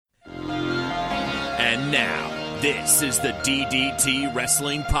And now, this is the DDT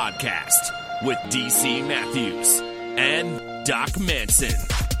Wrestling Podcast with DC Matthews and Doc Manson.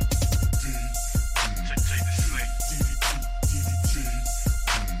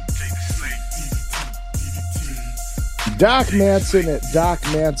 Doc Manson at Doc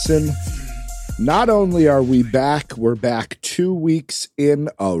Manson. Not only are we back, we're back 2 weeks in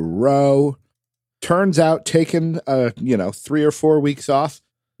a row. Turns out taking 3 or 4 weeks off,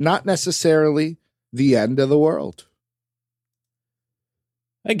 not necessarily the end of the world.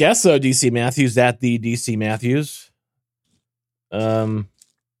 I guess so, DC Matthews at the DC Matthews. Now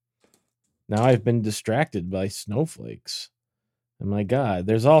I've been distracted by snowflakes. And my God,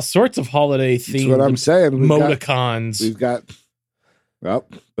 there's all sorts of holiday themed. That's what I'm saying. Emoticons. We've got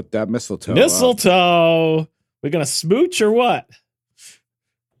put that mistletoe. Mistletoe. We're gonna smooch or what?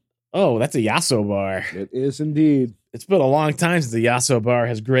 Oh, that's a Yasso bar. It is indeed. It's been a long time since the Yasso bar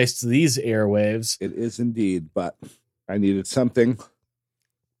has graced these airwaves. It is indeed, but I needed something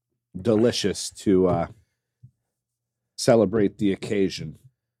delicious to celebrate the occasion.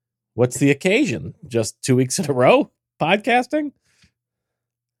 What's the occasion? Just 2 weeks in a row podcasting?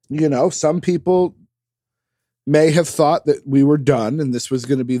 You know, some people may have thought that we were done and this was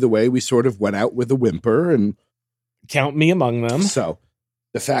going to be the way we sort of went out with a whimper, and count me among them. So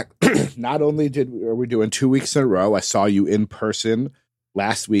the fact, not only are we doing 2 weeks in a row, I saw you in person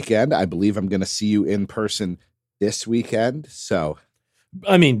last weekend. I believe I'm going to see you in person this weekend. So,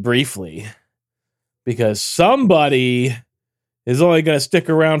 I mean, briefly, because somebody is only going to stick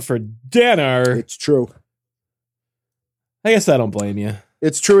around for dinner. It's true. I guess I don't blame you.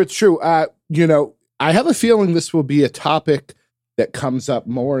 It's true. It's true. I have a feeling this will be a topic that comes up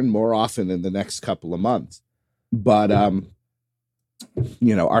more and more often in the next couple of months. But, our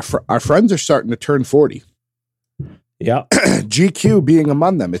friends are starting to turn 40. Yeah. GQ being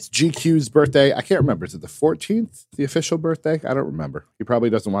among them. It's GQ's birthday. I can't remember. Is it the 14th, the official birthday? I don't remember. He probably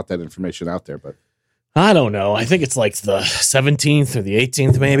doesn't want that information out there, but I don't know. I think it's like the 17th or the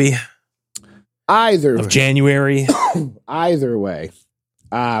 18th, maybe. Either of January. Either way.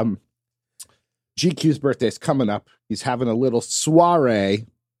 GQ's birthday is coming up. He's having a little soiree,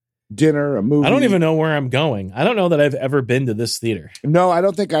 dinner, a movie. I don't even know where I'm going. I don't know that I've ever been to this theater. No, I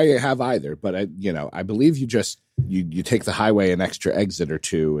don't think I have either. But I believe you just you take the highway an extra exit or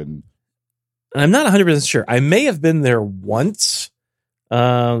two, and I'm not 100% sure. I may have been there once,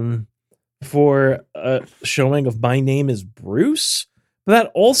 for a showing of My Name Is Bruce, but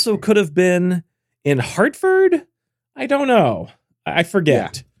that also could have been in Hartford. I don't know. I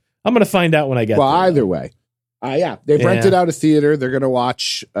forget. Yeah. I'm going to find out when I get there. Either way. They've rented out a theater. They're going to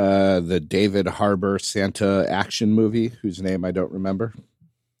watch the David Harbour Santa action movie, whose name I don't remember.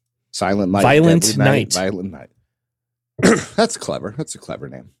 Silent Night. Violent Night. Violent Night. That's clever. That's a clever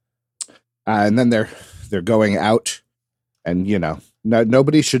name. And then they're going out, and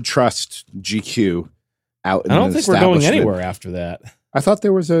nobody should trust GQ out. I don't think we're going anywhere after that. I thought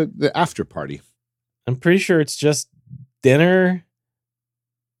there was the after party. I'm pretty sure it's just dinner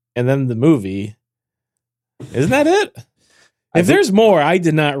and then the movie. Isn't that it? If there's more, I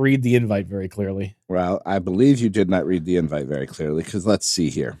did not read the invite very clearly. Well, I believe you did not read the invite very clearly, because let's see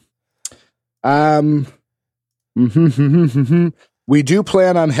here. We do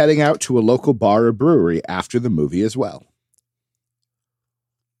plan on heading out to a local bar or brewery after the movie as well.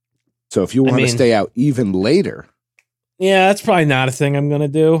 So if you want to stay out even later. Yeah, that's probably not a thing I'm going to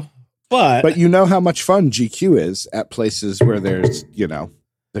do. But you know how much fun GQ is at places where there's,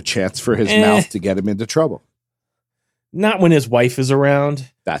 the chance for his mouth to get him into trouble. Not when his wife is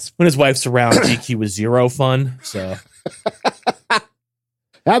around. That's when his wife's around. GQ is zero fun. So,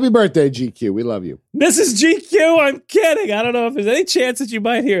 happy birthday, GQ. We love you. This is GQ. I'm kidding. I don't know if there's any chance that you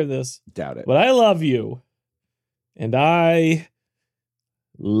might hear this. Doubt it. But I love you, and I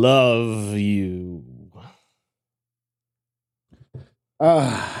love you.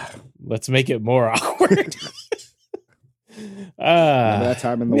 Let's make it more awkward. That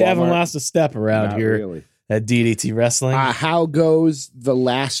time in the we Walmart? Haven't lost a step around Not here really. At DDT Wrestling. How goes the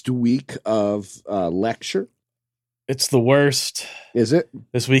last week of lecture? It's the worst. Is it?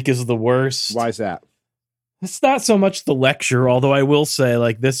 This week is the worst. Why is that? It's not so much the lecture, although I will say,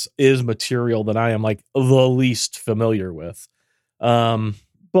 this is material that I am the least familiar with.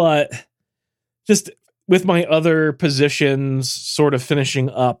 But just with my other positions sort of finishing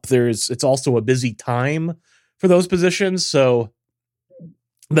up, it's also a busy time for those positions. So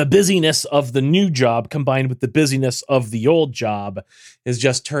the busyness of the new job combined with the busyness of the old job is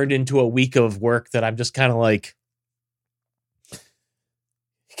just turned into a week of work that I'm just kind of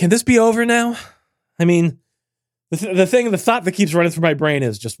can this be over now? I mean, the thought that keeps running through my brain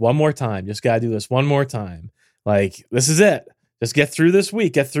is just one more time. Just got to do this one more time. Like, this is it. Just get through this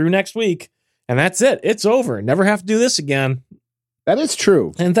week, get through next week. And that's it. It's over. Never have to do this again. That is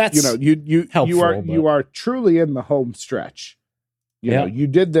true. And that's, you are truly in the home stretch. You know, you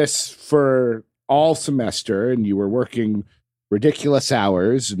did this for all semester and you were working ridiculous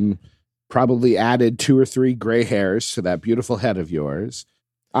hours and probably added 2 or 3 gray hairs to that beautiful head of yours.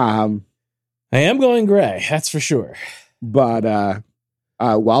 I am going gray, that's for sure. But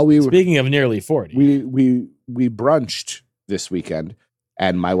while we were speaking of nearly 40, we brunched this weekend,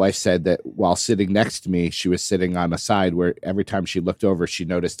 and my wife said that while sitting next to me, she was sitting on a side where every time she looked over, she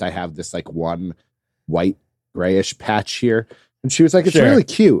noticed I have this like one white grayish patch here, and she was like, "It's really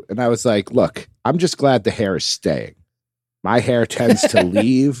cute." And I was like, "Look, I'm just glad the hair is staying. My hair tends to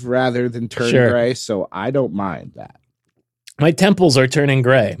leave rather than turn gray, so I don't mind that." My temples are turning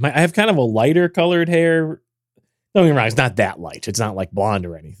gray. I have kind of a lighter colored hair. Don't get me wrong, it's not that light. It's not like blonde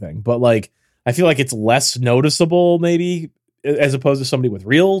or anything, but like I feel like it's less noticeable maybe as opposed to somebody with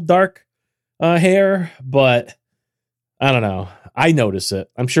real dark hair. But I don't know. I notice it.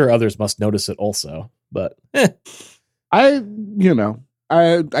 I'm sure others must notice it also. But I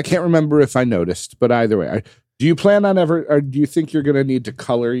can't remember if I noticed, but either way, do you plan on or do you think you're going to need to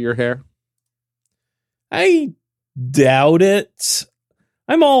color your hair? I doubt it.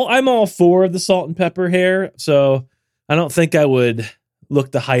 I'm all for the salt and pepper hair, so I don't think I would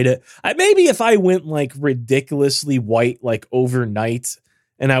look to hide it. Maybe if I went like ridiculously white like overnight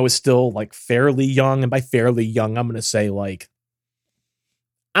and I was still like fairly young, and by fairly young I'm going to say like,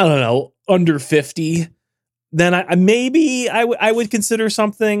 I don't know, under 50, then I would consider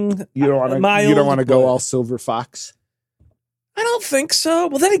something. You don't want to go all silver fox? I don't think so.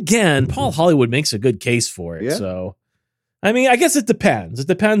 Well, then again, Paul Hollywood makes a good case for it. Yeah. So, I mean, I guess it depends. It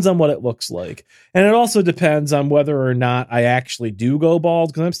depends on what it looks like. And it also depends on whether or not I actually do go bald,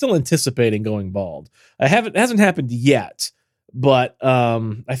 because I'm still anticipating going bald. It hasn't happened yet, but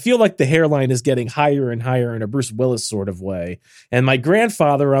I feel like the hairline is getting higher and higher in a Bruce Willis sort of way. And my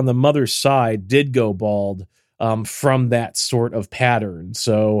grandfather on the mother's side did go bald from that sort of pattern.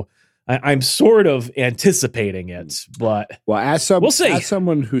 So I'm sort of anticipating it, but we'll see. As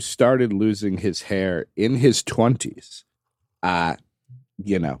someone who started losing his hair in his 20s,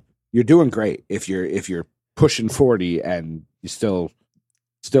 you're doing great if you're pushing 40 and you still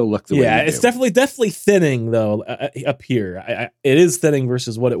look the way you do. It's definitely thinning though up here. It is thinning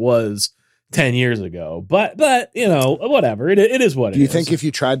versus what it was 10 years ago, but whatever. It is what it is. Do you think if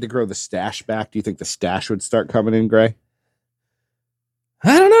you tried to grow the stash back, do you think the stash would start coming in gray?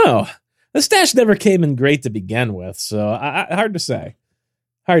 I don't know. The stash never came in gray to begin with, so hard to say.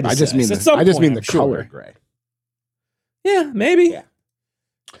 I just mean the color gray. Yeah, maybe. Yeah.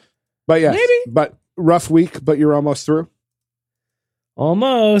 But yeah, maybe. But rough week, but you're almost through.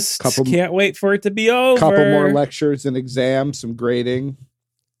 Almost. Can't wait for it to be over. Couple more lectures and exams, some grading.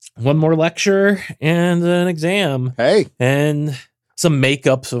 One more lecture and an exam. Hey. And some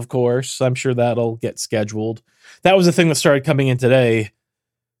makeups, of course. I'm sure that'll get scheduled. That was the thing that started coming in today.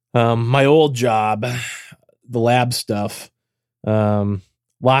 My old job, the lab stuff,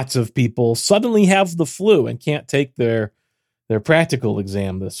 lots of people suddenly have the flu and can't take their practical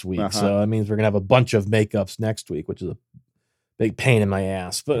exam this week. Uh-huh. So that means we're going to have a bunch of makeups next week, which is a big pain in my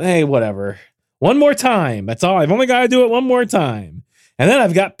ass. But hey, whatever. One more time. That's all. I've only got to do it one more time. And then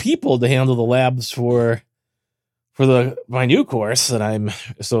I've got people to handle the labs for my new course that I'm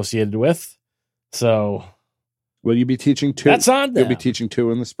associated with. So will you be teaching 2? That's on them. You'll be teaching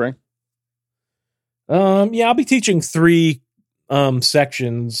 2 in the spring? Yeah, I'll be teaching 3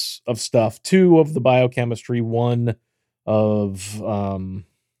 sections of stuff. 2 of the biochemistry, 1 of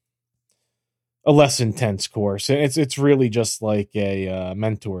a less intense course. It's really just like a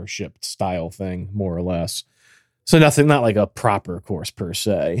mentorship style thing, more or less. So not like a proper course per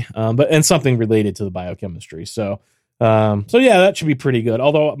se, but something related to the biochemistry. So yeah, that should be pretty good.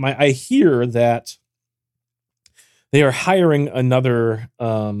 Although I hear that they are hiring another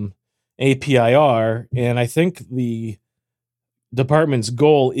APIR, and I think the department's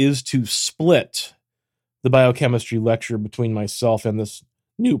goal is to split the biochemistry lecture between myself and this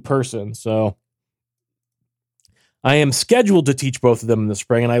new person. So I am scheduled to teach both of them in the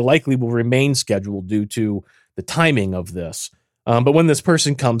spring, and I likely will remain scheduled due to the timing of this. But when this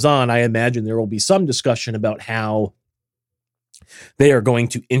person comes on, I imagine there will be some discussion about how they are going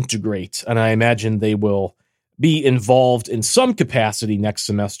to integrate, and I imagine they will be involved in some capacity next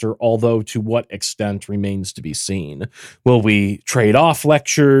semester, although to what extent remains to be seen. Will we trade off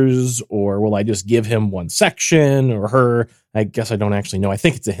lectures, or will I just give him one section, or her? I guess I don't actually know. I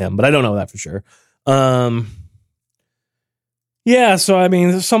think it's a him, but I don't know that for sure. Yeah, so I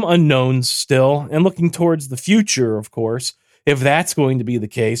mean, there's some unknowns still, and looking towards the future, of course. If that's going to be the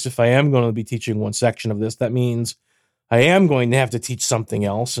case, if I am going to be teaching one section of this, that means I am going to have to teach something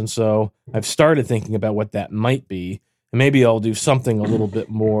else. And so I've started thinking about what that might be. And maybe I'll do something a little bit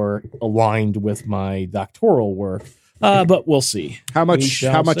more aligned with my doctoral work. But we'll see. How much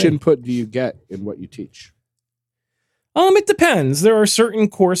input do you get in what you teach? It depends. There are certain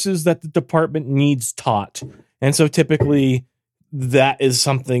courses that the department needs taught. And so typically that is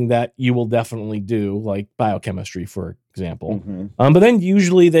something that you will definitely do, like biochemistry, for example. Mm-hmm. But then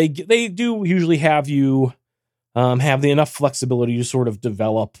usually they do usually have you have the enough flexibility to sort of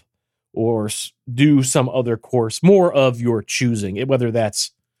develop or do some other course, more of your choosing. Whether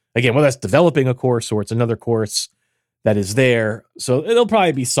that's developing a course or it's another course that is there. So it'll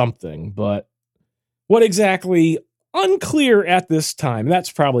probably be something, but what exactly, unclear at this time. That's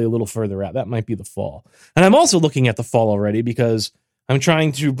probably a little further out. That might be the fall. And I'm also looking at the fall already because I'm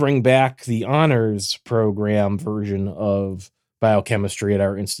trying to bring back the honors program version of biochemistry at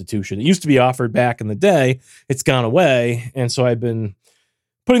our institution. It used to be offered back in the day. It's gone away. And so I've been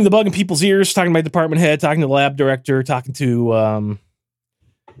putting the bug in people's ears, talking to my department head, talking to the lab director, talking to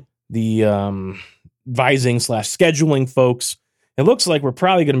the advising/scheduling folks. It looks like we're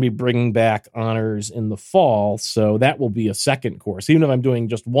probably going to be bringing back honors in the fall, so that will be a second course. Even if I'm doing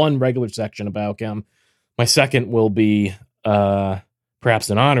just one regular section of biochem, my second will be perhaps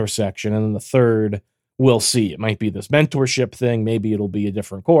an honor section, and then the third, we'll see. It might be this mentorship thing. Maybe it'll be a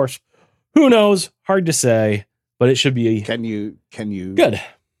different course. Who knows? Hard to say, but it should be. Can you good?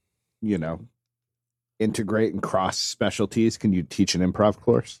 Integrate and cross specialties. Can you teach an improv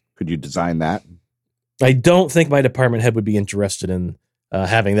course? Could you design that? I don't think my department head would be interested in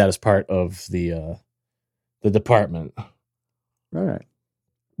having that as part of the department. All right.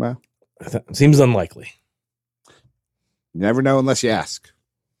 Well, seems unlikely. You never know unless you ask.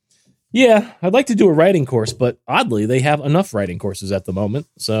 Yeah, I'd like to do a writing course, but oddly, they have enough writing courses at the moment.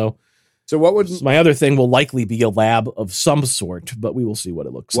 So what would my other thing will likely be a lab of some sort, but we will see what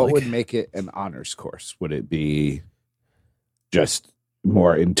it looks like. What would make it an honors course? Would it be just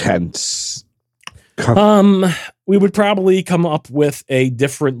more intense? We would probably come up with a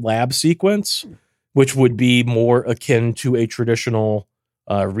different lab sequence, which would be more akin to a traditional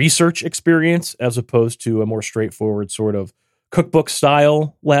research experience as opposed to a more straightforward sort of cookbook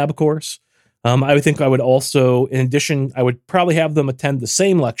style lab course. I would think I would also, in addition, I would probably have them attend the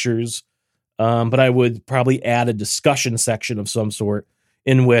same lectures, but I would probably add a discussion section of some sort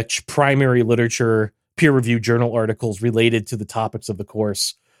in which primary literature, peer-reviewed journal articles related to the topics of the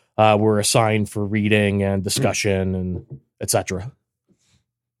course were assigned for reading and discussion and etc.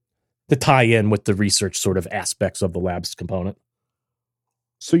 to tie in with the research sort of aspects of the lab's component.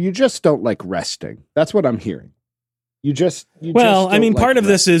 So you just don't like resting. That's what I'm hearing. Part of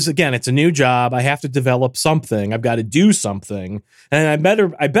this is, again, it's a new job. I have to develop something. I've got to do something. And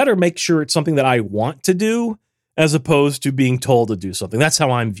I better make sure it's something that I want to do as opposed to being told to do something. That's how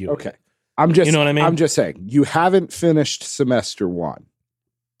I'm viewing. Okay. You know what I mean? I'm just saying, you haven't finished semester 1.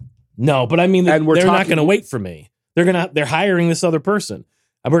 No, but I mean, they're not going to wait for me. They're hiring this other person.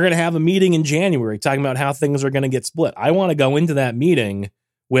 And we're going to have a meeting in January talking about how things are going to get split. I want to go into that meeting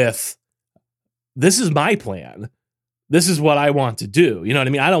with, this is my plan. This is what I want to do. You know what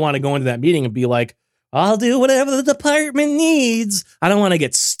I mean? I don't want to go into that meeting and be like, I'll do whatever the department needs. I don't want to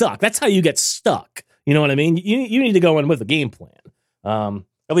get stuck. That's how you get stuck. You know what I mean? You need to go in with a game plan.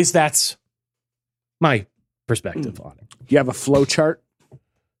 At least that's my perspective on it. Do you have a flow chart?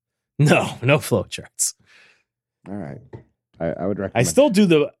 No flow charts. All right. I would recommend. I still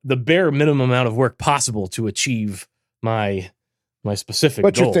do the bare minimum amount of work possible to achieve my specific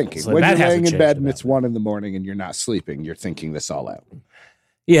But goals. you're thinking, So when that you're laying hasn't in bed changed and it's about 1 a.m. and you're not sleeping, you're thinking this all out.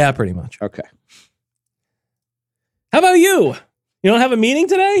 Yeah, pretty much. Okay. How about you? You don't have a meeting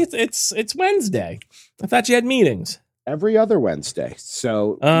today? It's Wednesday. I thought you had meetings. Every other Wednesday.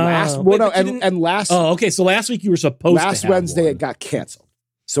 So last. Oh, okay. So last week you were supposed to. Last have Wednesday one. It got canceled.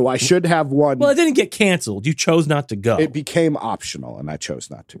 So I should have one. Well, it didn't get canceled. You chose not to go. It became optional, and I chose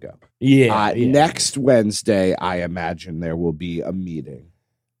not to go. Yeah. Next Wednesday, I imagine there will be a meeting.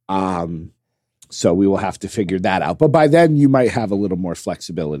 So we will have to figure that out. But by then, you might have a little more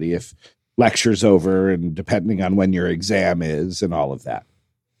flexibility if lecture's over and depending on when your exam is and all of that.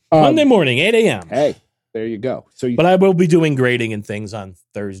 Monday morning, 8 a.m. Hey, there you go. But I will be doing grading and things on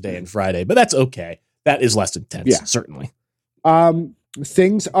Thursday and Friday. But that's okay. That is less intense, certainly.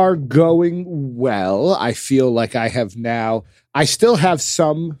 Things are going well. I feel like I still have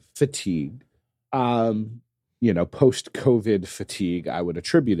some fatigue, post-COVID fatigue, I would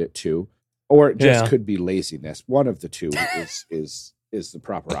attribute it to. or it just Yeah. could be laziness. One of the two is the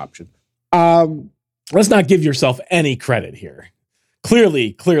proper option. Let's not give yourself any credit here.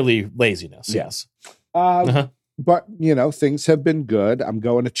 Clearly laziness. Yeah. Yes. But things have been good. I'm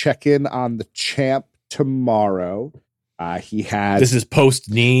going to check in on the champ tomorrow. This is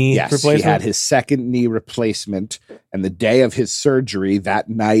post knee replacement. He had his second knee replacement, and the day of his surgery, that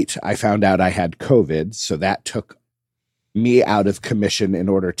night, I found out I had COVID, so that took me out of commission in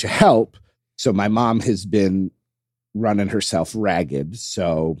order to help. So my mom has been running herself ragged.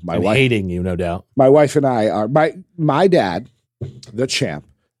 So my wife hating you, no doubt. My wife and I are my dad, the champ.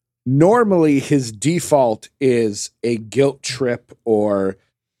 Normally, his default is a guilt trip or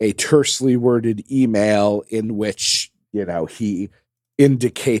a tersely worded email in which he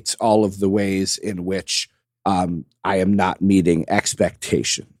indicates all of the ways in which I am not meeting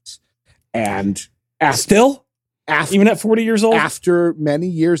expectations. And even at 40 years old? After many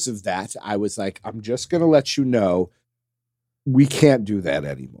years of that, I was like, I'm just going to let you know we can't do that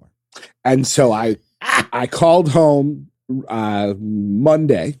anymore. And so I called home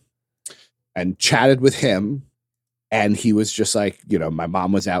Monday and chatted with him. And he was just like, my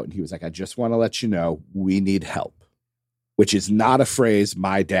mom was out and he was like, I just want to let you know we need help. Which is not a phrase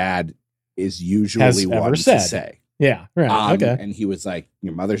my dad is usually one to say. Yeah, right. Okay. And he was like,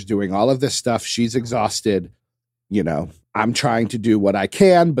 your mother's doing all of this stuff. She's exhausted. I'm trying to do what I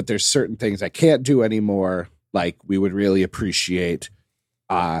can, but there's certain things I can't do anymore. Like, we would really appreciate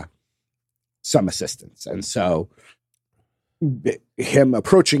some assistance. And so him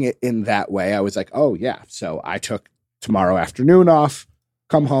approaching it in that way, I was like, oh, yeah. So I took tomorrow afternoon off.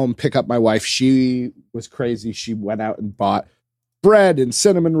 Come home, pick up my wife. She was crazy. She went out and bought bread and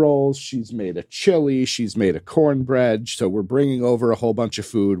cinnamon rolls. She's made a chili. She's made a cornbread. So we're bringing over a whole bunch of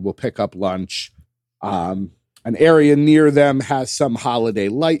food. We'll pick up lunch. An area near them has some holiday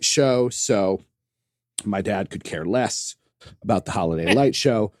light show. So my dad could care less about the holiday light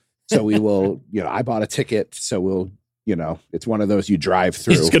show. So we will, I bought a ticket. So we'll, it's one of those you drive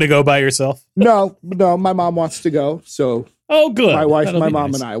through. You're just going to go by yourself? No, my mom wants to go. So oh, good. My wife, That'll my be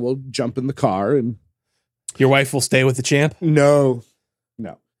mom, nice. and I will jump in the car. And your wife will stay with the champ? No.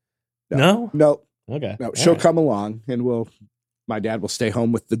 Okay. No, she'll come along, and my dad will stay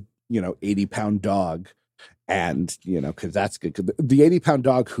home with the 80-pound dog, and because that's good. 'Cause the 80-pound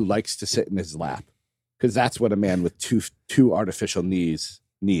dog who likes to sit in his lap, because that's what a man with two artificial knees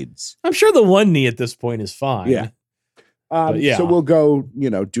needs. I'm sure the one knee at this point is fine. Yeah. Yeah. So we'll go,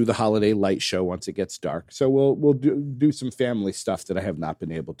 do the holiday light show once it gets dark. So we'll do some family stuff that I have not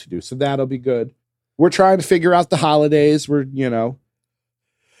been able to do. So that'll be good. We're trying to figure out the holidays. We're,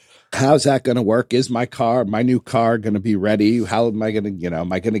 how's that going to work? Is my new car going to be ready? How am I going to,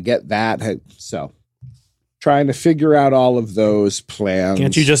 am I going to get that? So trying to figure out all of those plans.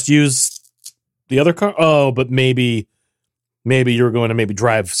 Can't you just use the other car? Oh, but maybe you're going to maybe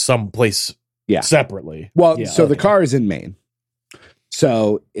drive someplace separately. Well, yeah, so the car is in Maine.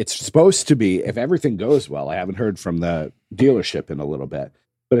 So it's supposed to be, if everything goes well, I haven't heard from the dealership in a little bit,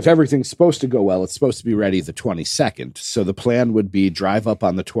 but if everything's supposed to go well, it's supposed to be ready the 22nd. So the plan would be drive up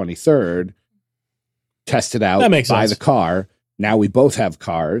on the 23rd, test it out, buy the car. Now we both have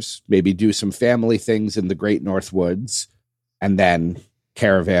cars, maybe do some family things in the Great North Woods, and then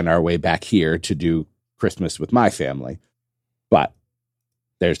caravan our way back here to do Christmas with my family. But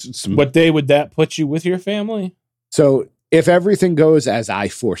there's some. What day would that put you with your family? So if everything goes as I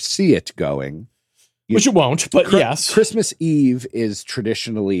foresee it going, which it won't, but yes. Christmas Eve is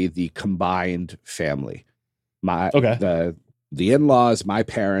traditionally the combined family. The in-laws, my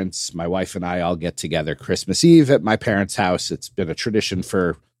parents, my wife and I all get together Christmas Eve at my parents' house. It's been a tradition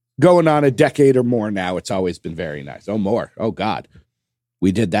for going on a decade or more now. It's always been very nice. Oh, more. Oh, God.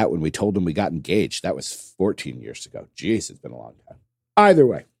 We did that when we told them we got engaged. That was 14 years ago. Jeez, it's been a long time. Either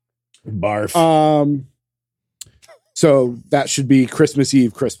way. Barf. So that should be Christmas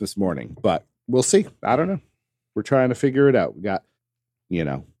Eve, Christmas morning, but we'll see. I don't know. We're trying to figure it out. We got,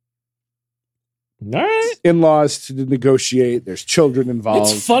 all right, in-laws to negotiate. There's children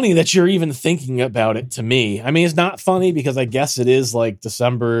involved. It's funny that you're even thinking about it to me. I mean, it's not funny because I guess it is like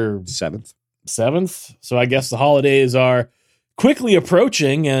December 7th. So I guess the holidays are quickly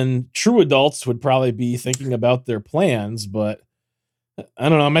approaching and true adults would probably be thinking about their plans, but I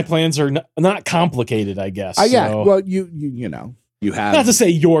don't know. My plans are not complicated, I guess. Yeah. So. Well, you have, not to say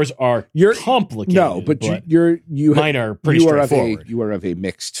yours are complicated. No, but mine are pretty straightforward. You are of a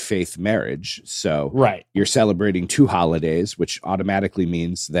mixed faith marriage. So right. You're celebrating two holidays, which automatically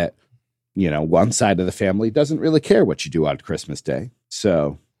means that, one side of the family doesn't really care what you do on Christmas Day.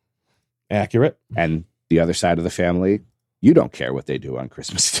 So accurate. And the other side of the family, you don't care what they do on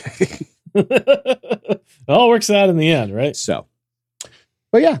Christmas Day. It all works out in the end, right? So,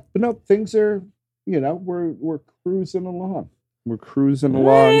 but no, things are, we're cruising along. We're cruising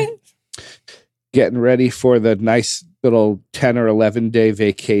along, getting ready for the nice little 10 or 11-day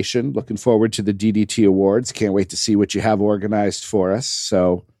vacation. Looking forward to the DDT Awards. Can't wait to see what you have organized for us.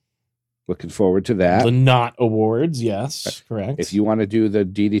 So, looking forward to that. The Not Awards, yes, correct. If you want to do the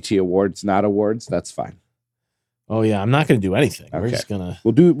DDT Awards, Not Awards, that's fine. Oh yeah, I'm not going to do anything. Okay. We're just gonna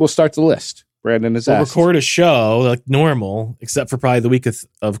We'll start the list. Brandon is asked. record a show like normal, except for probably the week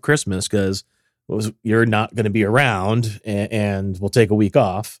of Christmas because you're not going to be around, and we'll take a week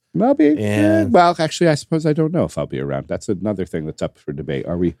off. I'll be. And- well, actually, I suppose I don't know if I'll be around. That's another thing that's up for debate.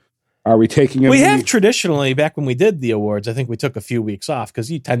 Are we taking? We have traditionally, back when we did the awards, I think we took a few weeks off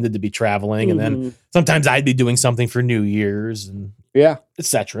because you tended to be traveling, and then sometimes I'd be doing something for New Year's, and yeah, et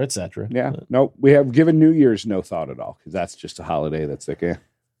cetera, et cetera. Yeah, no, we have given New Year's no thought at all because that's just a holiday that's like,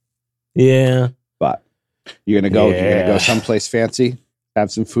 Yeah. But you're gonna go. Yeah. You're gonna go someplace fancy, have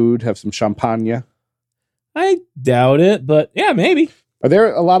some food, have some champagne. I doubt it, but yeah, maybe. Are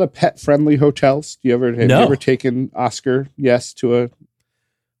there a lot of pet-friendly hotels? Have you ever taken Oscar? Yes, to a.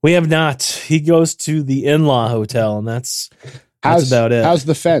 We have not. He goes to the in-law hotel, and that's about it. How's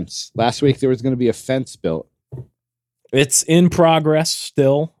the fence? Last week there was going to be a fence built. It's in progress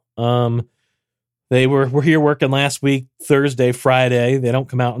still. They were here working last week, Thursday, Friday. They don't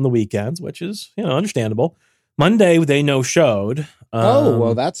come out on the weekends, which is, understandable. Monday, they no-showed.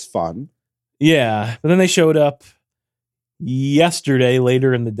 Well, that's fun. Yeah. But then they showed up yesterday,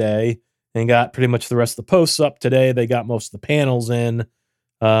 later in the day, and got pretty much the rest of the posts up today. They got most of the panels in.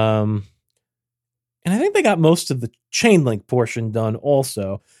 And I think they got most of the chain link portion done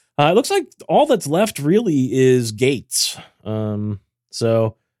also. It looks like all that's left really is gates.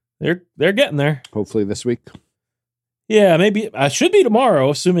 So they're getting there. Hopefully this week. Yeah, maybe I should be tomorrow,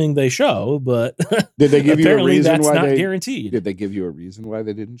 assuming they show. But did they give you a reason that's why not they guaranteed? Did they give you a reason why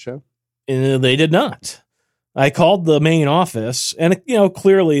they didn't show? They did not. I called the main office, and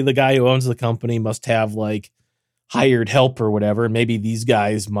clearly the guy who owns the company must have like hired help or whatever. And maybe these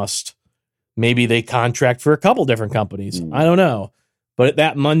guys maybe they contract for a couple different companies. I don't know. But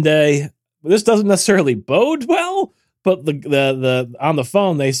that Monday, this doesn't necessarily bode well. But the on the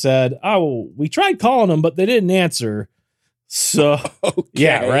phone they said, "Oh, we tried calling them, but they didn't answer." So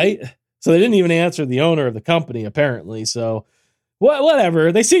yeah, right. So they didn't even answer the owner of the company apparently. So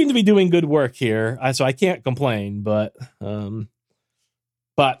whatever. They seem to be doing good work here, so I can't complain. But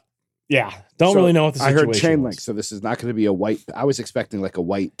yeah, don't really know what the situation I heard chain was. link, so this is not going to be a white. I was expecting like a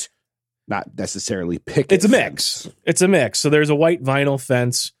white, not necessarily picket. It's a mix. It's a mix. So there's a white vinyl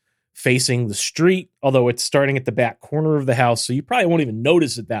fence facing the street, although it's starting at the back corner of the house, so you probably won't even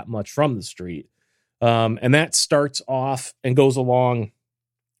notice it that much from the street. And that starts off and goes along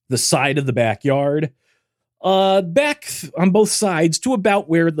the side of the backyard, back on both sides to about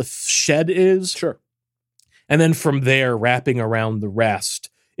where the shed is. Sure. And then from there, wrapping around the rest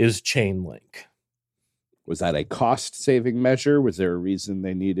is chain link. Was that a cost-saving measure? Was there a reason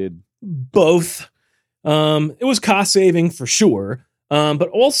they needed both? It was cost-saving for sure. But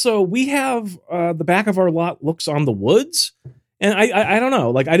also we have the back of our lot looks on the woods, and I don't know,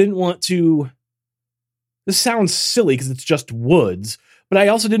 like I didn't want to. This sounds silly because it's just woods, but I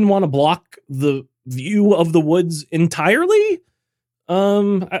also didn't want to block the view of the woods entirely.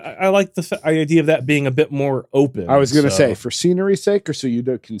 I like the idea of that being a bit more open. I was going to say for scenery's sake, or so you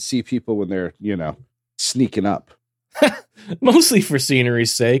can see people when they're sneaking up. Mostly for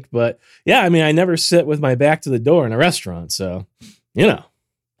scenery's sake, but yeah, I mean, I never sit with my back to the door in a restaurant, so.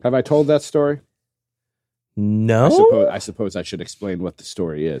 Have I told that story? No. I suppose I should explain what the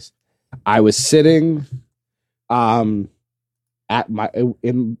story is. I was sitting at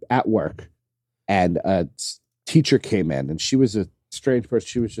work, and a teacher came in, and she was a strange person.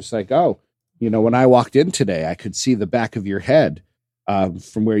 She was just like, "Oh, when I walked in today, I could see the back of your head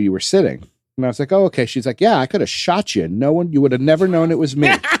from where you were sitting." And I was like, "Oh, okay." She's like, "Yeah, I could have shot you. You would have never known it was me."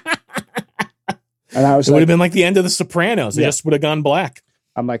 And I was it would have been like the end of The Sopranos. It just would have gone black.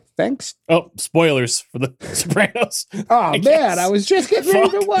 I'm like, thanks. Oh, spoilers for The Sopranos. Oh, man, I was just getting ready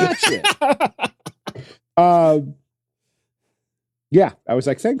to watch it. Yeah, I was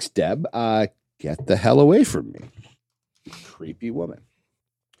like, thanks, Deb. Get the hell away from me. Creepy woman.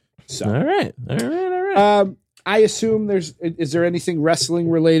 So, all right. I assume is there anything wrestling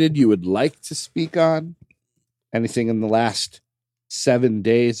related you would like to speak on? Anything in the last 7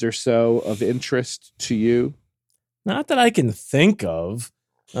 days or so of interest to you? Not that I can think of.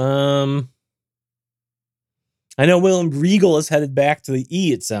 I know William Regal is headed back to the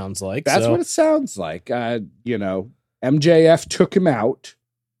E, it sounds like. That's what it sounds like. MJF took him out.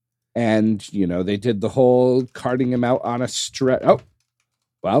 And, they did the whole carting him out on a stretch. Oh,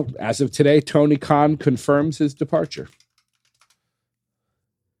 well, as of today, Tony Khan confirms his departure.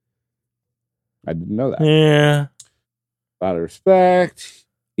 I didn't know that. Yeah. A lot of respect.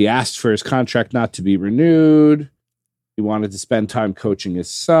 He asked for his contract not to be renewed. He wanted to spend time coaching his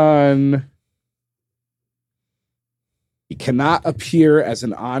son. He cannot appear as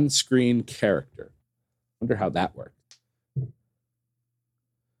an on-screen character. Wonder how that worked.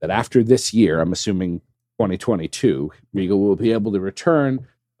 That after this year, I'm assuming 2022, Regal will be able to return,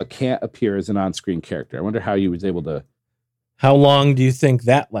 but can't appear as an on-screen character. I wonder how he was able to. How long do you think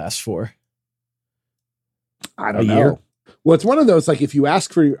that lasts for? I don't know. Year? Well, it's one of those, like, if you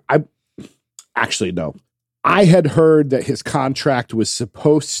ask for, actually, no. I had heard that his contract was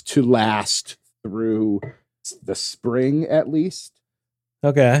supposed to last through the spring at least.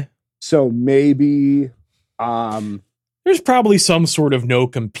 Okay. So maybe there's probably some sort of no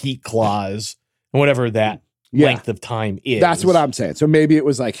compete clause, whatever that length of time is. That's what I'm saying. So maybe it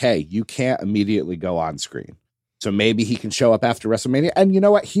was like, hey, you can't immediately go on screen. So maybe he can show up after WrestleMania. And you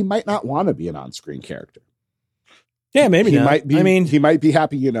know what? He might not want to be an on-screen character. Yeah, maybe he not. Might be, he might be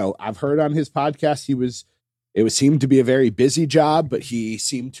happy. I've heard on his podcast it seemed to be a very busy job, but he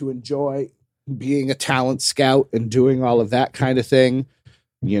seemed to enjoy being a talent scout and doing all of that kind of thing.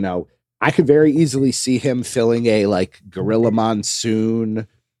 I could very easily see him filling a like Gorilla Monsoon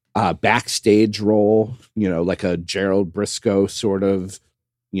backstage role, like a Gerald Briscoe sort of,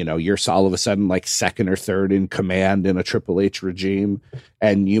 you're all of a sudden like second or third in command in a Triple H regime,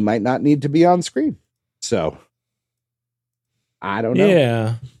 and you might not need to be on screen. So I don't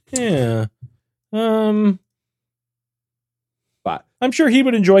know. Yeah. But I'm sure he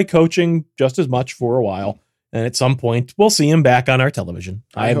would enjoy coaching just as much for a while. And at some point, we'll see him back on our television.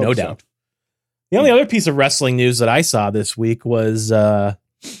 I have no doubt. The only other piece of wrestling news that I saw this week was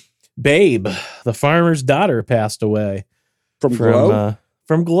Babe, the farmer's daughter, passed away. From Glow?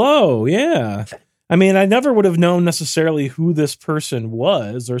 From Glow, yeah. I mean, I never would have known necessarily who this person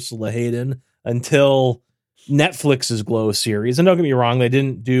was, Ursula Hayden, until Netflix's Glow series. And don't get me wrong, they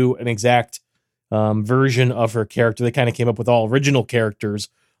didn't do an exact version of her character. They kind of came up with all original characters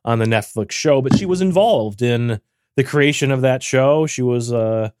on the Netflix show, but she was involved in the creation of that show. She was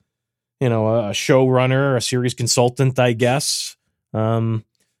a showrunner, a series consultant, I guess. And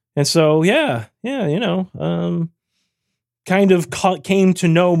so, kind of came to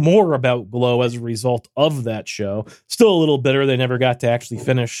know more about Glow as a result of that show. Still a little bitter they never got to actually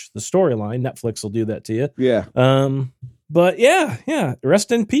finish the storyline. Netflix will do that to you. Yeah. But yeah.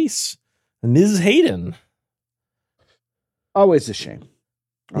 Rest in peace, Ms. Hayden. Always a shame.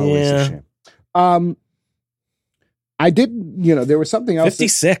 A shame. I did, there was something else.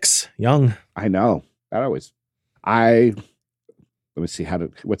 56, young. I know. Let me see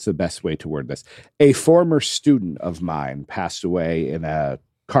what's the best way to word this. A former student of mine passed away in a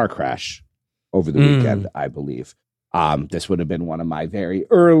car crash over the weekend, I believe. This would have been one of my very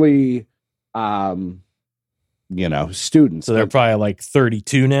early, students. So they're probably like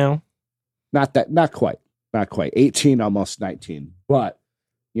 32 now. Not quite 18, almost 19. But,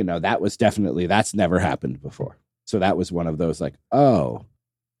 that's never happened before. So that was one of those like, oh,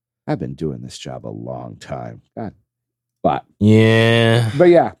 I've been doing this job a long time. God. But yeah,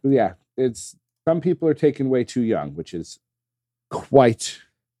 it's some people are taken way too young, which is quite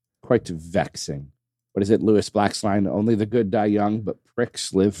vexing. What is it? Lewis Black's line, only the good die young, but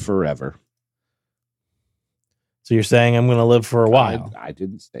pricks live forever. So you're saying I'm going to live for a while? I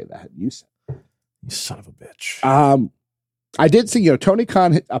didn't say that. You said. You son of a bitch. I did see, Tony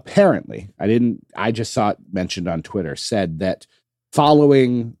Khan apparently, I just saw it mentioned on Twitter, said that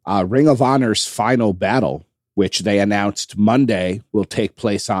following Ring of Honor's final battle, which they announced Monday will take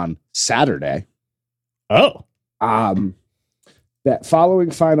place on Saturday. Oh. That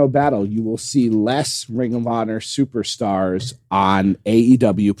following final battle, you will see less Ring of Honor superstars on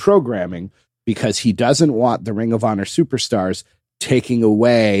AEW programming because he doesn't want the Ring of Honor superstars taking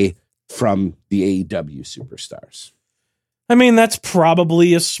away from the AEW superstars. I mean, that's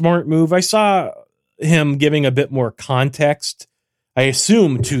probably a smart move. I saw him giving a bit more context, I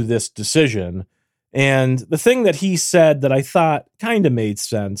assume, to this decision. And the thing that he said that I thought kind of made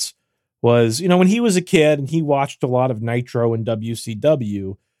sense was, when he was a kid and he watched a lot of Nitro and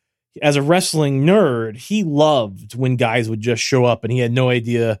WCW, as a wrestling nerd, he loved when guys would just show up and he had no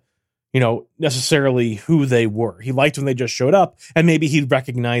idea, necessarily who they were. He liked when they just showed up and maybe he'd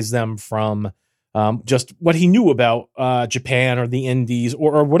recognize them from just what he knew about Japan or the Indies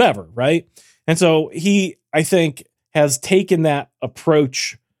or whatever, right? And so he, I think, has taken that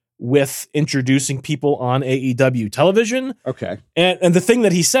approach with introducing people on AEW television. Okay. And the thing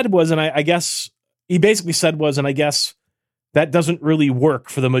that he said was, and I guess he basically said was, and I guess that doesn't really work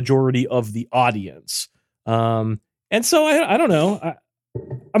for the majority of the audience. And so I don't know.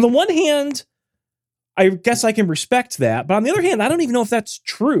 On the one hand, I guess I can respect that. But on the other hand, I don't even know if that's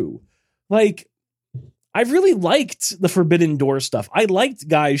true. Like, I really liked the Forbidden Door stuff. I liked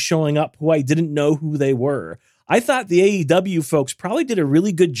guys showing up who I didn't know who they were. I thought the AEW folks probably did a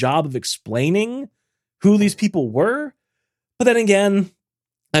really good job of explaining who these people were. But then again,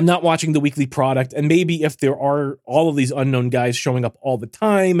 I'm not watching the weekly product. And maybe if there are all of these unknown guys showing up all the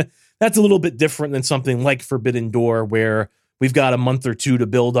time, that's a little bit different than something like Forbidden Door, where we've got a month or two to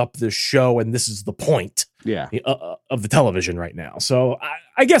build up this show, and this is the point of the television right now. So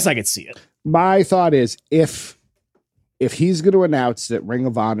I guess I could see it. My thought is if he's going to announce that Ring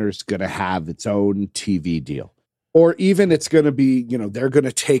of Honor is going to have its own TV deal, or even it's going to be, they're going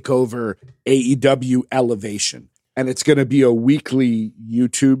to take over AEW Elevation and it's going to be a weekly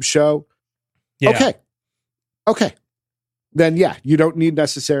YouTube show. Yeah. Okay. Then you don't need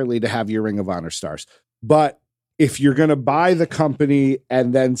necessarily to have your Ring of Honor stars. But if you're going to buy the company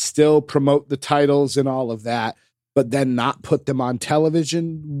and then still promote the titles and all of that, but then not put them on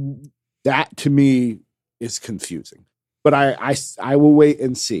television, that to me is confusing. But I will wait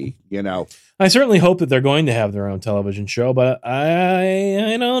and see, I certainly hope that they're going to have their own television show, but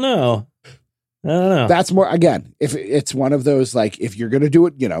I don't know. I don't know. That's more, again, if it's one of those, like, if you're going to do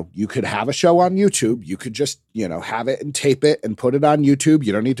it, you could have a show on YouTube. You could just, have it and tape it and put it on YouTube.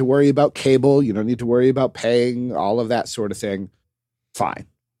 You don't need to worry about cable. You don't need to worry about paying, all of that sort of thing. Fine.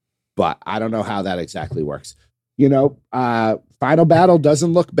 But I don't know how that exactly works. Final Battle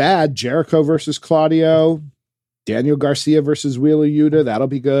doesn't look bad. Jericho versus Claudio, Daniel Garcia versus Wheeler Yuta. That'll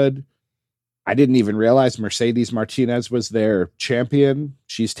be good. I didn't even realize Mercedes Martinez was their champion.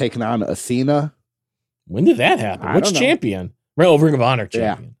 She's taken on Athena. When did that happen? Which champion? Ring of Honor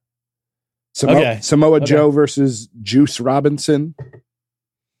champion. Yeah. Samoa Joe versus Juice Robinson.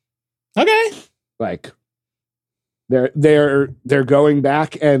 Okay. Like, they're going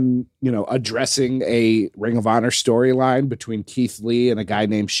back and, addressing a Ring of Honor storyline between Keith Lee and a guy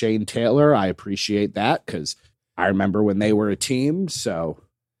named Shane Taylor. I appreciate that because I remember when they were a team. So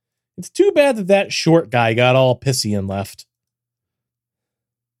it's too bad that short guy got all pissy and left.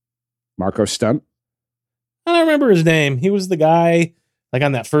 Marco Stunt? I don't remember his name. He was the guy like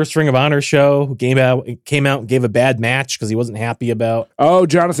on that first Ring of Honor show who came out and gave a bad match because he wasn't happy about. Oh,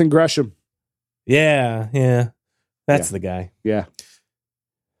 Jonathan Gresham. Yeah. That's the guy. Yeah.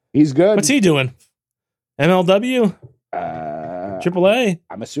 He's good. What's he doing? MLW? AAA?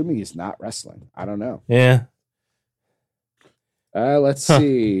 I'm assuming he's not wrestling. I don't know. Yeah. Let's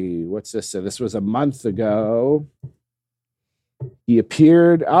see. What's this? This was a month ago. He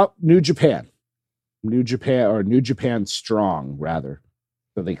appeared New Japan Strong, rather.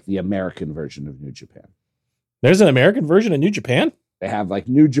 So like the American version of New Japan. There's an American version of New Japan? They have like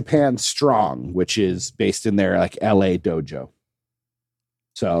New Japan Strong, which is based in their like LA dojo.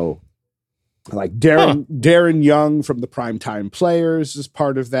 So like Darren Young from the Primetime Players is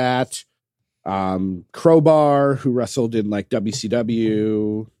part of that. Crowbar, who wrestled in like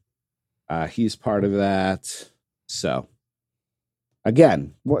WCW, he's part of that. So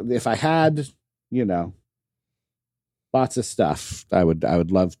again, if I had, lots of stuff, I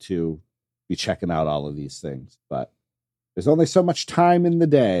would love to be checking out all of these things, but there's only so much time in the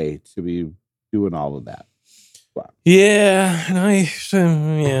day to be doing all of that. But, yeah.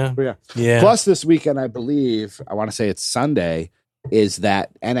 Plus this weekend, I believe, I want to say it's Sunday, is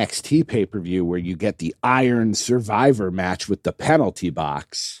that NXT pay-per-view where you get the Iron Survivor match with the penalty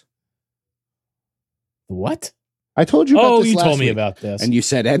box. What? I told you about this you last told me week, about this. And you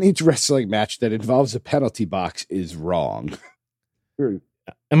said any wrestling match that involves a penalty box is wrong.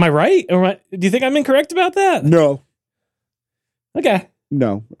 Am I right? Do you think I'm incorrect about that? No. Okay.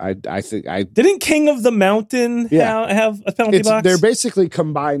 No, I think I didn't King of the Mountain have a penalty box? They're basically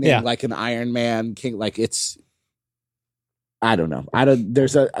combining like an Iron Man King, like it's. I don't know.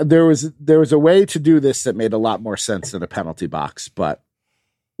 There was a way to do this that made a lot more sense than a penalty box, but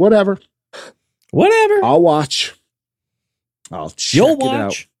whatever. I'll watch. You'll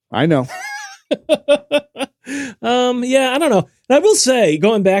watch. I know. I don't know. And I will say,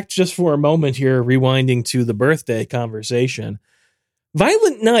 going back just for a moment here, rewinding to the birthday conversation,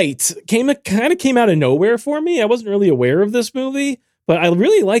 Violent Night came out of nowhere for me. I wasn't really aware of this movie, but I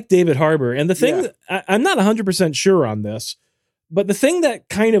really like David Harbour. And the thing that I'm not 100% sure on this, but the thing that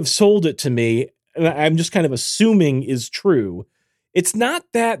kind of sold it to me, and I'm just kind of assuming is true, it's not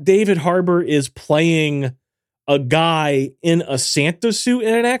that David Harbour is playing a guy in a Santa suit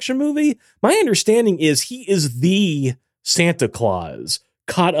in an action movie. My understanding is he is the Santa Claus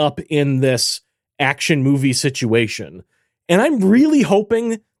caught up in this action movie situation. And I'm really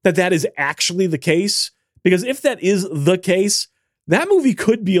hoping that that is actually the case, because if that is the case, that movie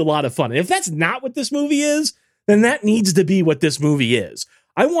could be a lot of fun. And if that's not what this movie is, then that needs to be what this movie is.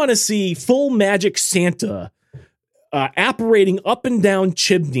 I want to see full magic Santa apparating up and down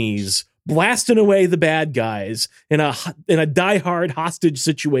chimneys, blasting away the bad guys in a die-hard hostage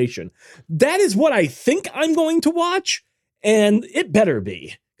situation. That is what I think I'm going to watch, and it better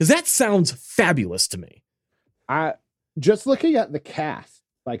be, because that sounds fabulous to me. Just looking at the cast,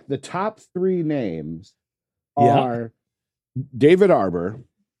 like the top 3 names are David Arbor,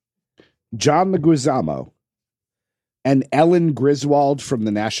 John Leguizamo, and Ellen Griswold from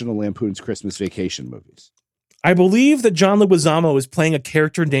the National Lampoon's Christmas Vacation movies. I believe that John Leguizamo is playing a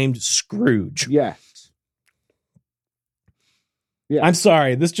character named Scrooge. Yes. Yeah. I'm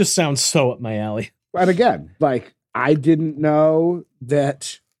sorry. This just sounds so up my alley. And again, like, I didn't know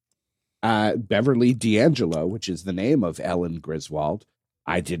that Beverly D'Angelo, which is the name of Ellen Griswold,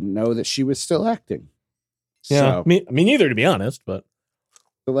 I didn't know that she was still acting. Yeah, so, me neither, to be honest. But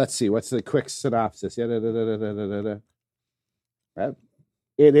so let's see. What's the quick synopsis? It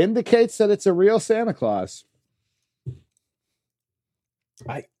indicates that it's a real Santa Claus.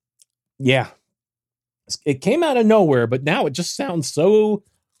 It came out of nowhere, but now it just sounds so.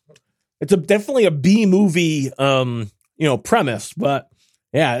 It's definitely a B movie, premise. But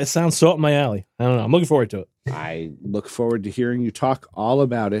yeah, it sounds so up my alley. I don't know. I'm looking forward to it. I look forward to hearing you talk all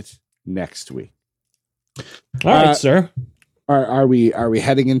about it next week. All right, sir. Are we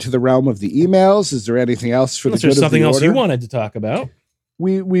heading into the realm of the emails? Is there anything else for the good of the order? Is there something else you wanted to talk about?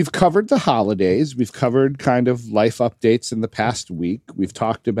 We've covered the holidays. We've covered kind of life updates in the past week. We've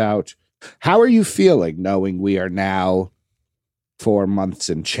talked about how are you feeling knowing we are now 4 months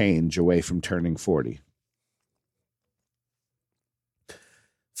and change away from turning 40?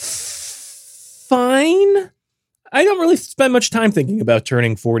 Fine. I don't really spend much time thinking about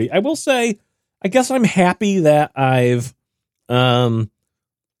turning 40. I will say, I guess I'm happy that I've,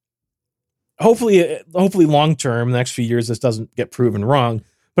 hopefully long term, the next few years, this doesn't get proven wrong,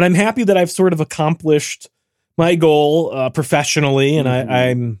 but I'm happy that I've sort of accomplished my goal professionally, and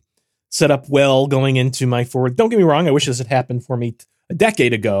I'm set up well going into my 40. Don't get me wrong. I wish this had happened for me a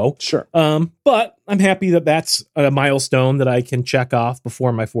decade ago. Sure. But I'm happy that that's a milestone that I can check off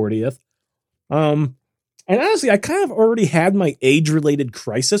before my 40th. And honestly, I kind of already had my age-related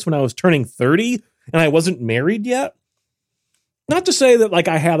crisis when I was turning 30 and I wasn't married yet. Not to say that like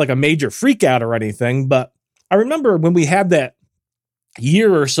I had like a major freak out or anything, but I remember when we had that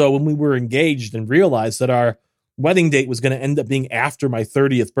year or so when we were engaged and realized that our wedding date was going to end up being after my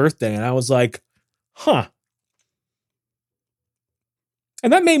 30th birthday. And I was like, huh.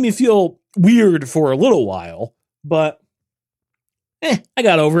 And that made me feel weird for a little while, but I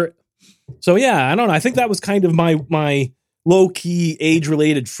got over it. So yeah, I don't know. I think that was kind of my low-key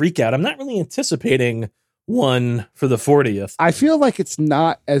age-related freak out. I'm not really anticipating one for the 40th. I feel like it's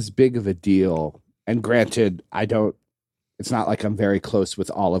not as big of a deal. And granted, it's not like I'm very close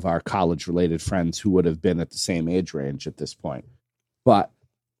with all of our college-related friends who would have been at the same age range at this point. But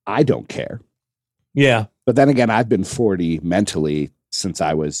I don't care. Yeah. But then again, I've been 40 mentally since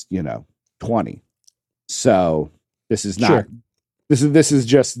I was, 20. So this is not... Sure. This is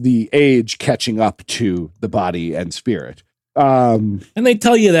just the age catching up to the body and spirit. And they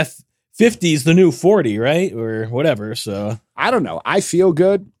tell you that 50 is the new 40, right? Or whatever. So I don't know. I feel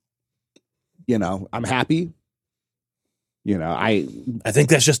good. I'm happy. I think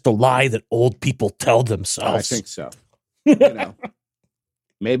that's just the lie that old people tell themselves. I think so.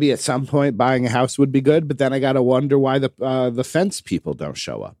 Maybe at some point buying a house would be good, but then I got to wonder why the fence people don't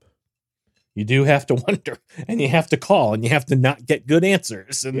show up. You do have to wonder, and you have to call, and you have to not get good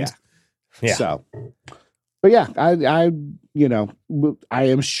answers. And yeah. So, but yeah, I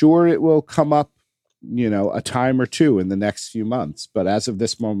am sure it will come up, a time or two in the next few months. But as of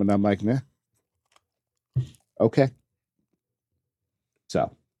this moment, I'm like, nah. Okay.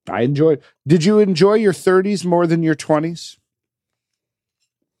 So did you enjoy your 30s more than your 20s?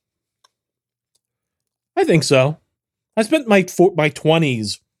 I think so. I spent my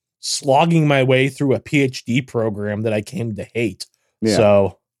 20s slogging my way through a PhD program that I came to hate. Yeah.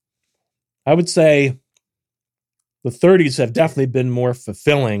 So I would say the 30s have definitely been more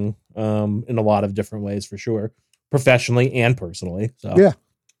fulfilling in a lot of different ways, for sure, professionally and personally. So yeah.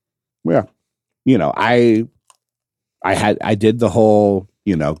 I did the whole,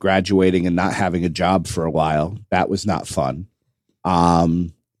 graduating and not having a job for a while. That was not fun.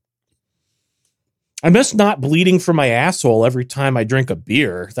 I miss not bleeding from my asshole every time I drink a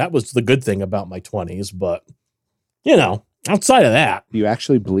beer. That was the good thing about my 20s, but outside of that, You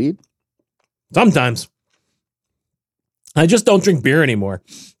actually bleed? sometimes I just don't drink beer anymore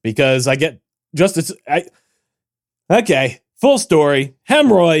because I get okay, full story,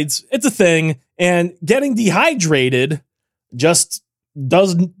 hemorrhoids, it's a thing, and getting dehydrated just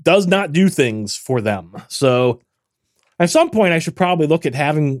does not do things for them. So at some point I should probably look at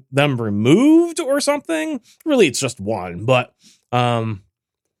having them removed or something. Really, it's just one, but I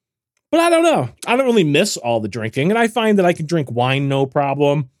don't know. I don't really miss all the drinking, and I find that I can drink wine no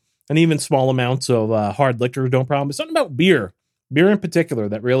problem, and even small amounts of hard liquor no problem. It's something about beer in particular,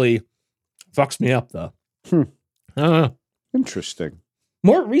 that really fucks me up, though. I don't know. Interesting.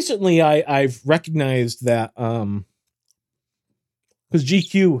 More recently, I've recognized that because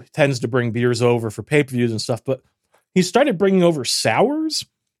GQ tends to bring beers over for pay-per-views and stuff, but he started bringing over sours,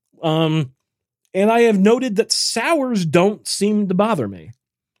 and I have noted that sours don't seem to bother me.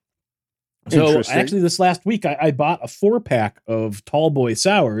 So actually, this last week, I bought a 4-pack of Tall Boy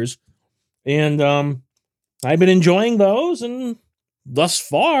sours, and I've been enjoying those, and thus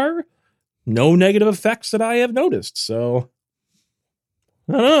far, no negative effects that I have noticed. So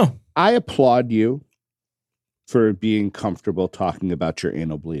I don't know. I applaud you for being comfortable talking about your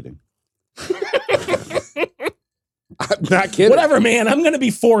anal bleeding. I'm not kidding. Whatever, man. I'm going to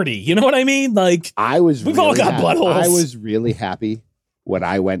be 40. You know what I mean? Like, we've all got buttholes. I was really happy when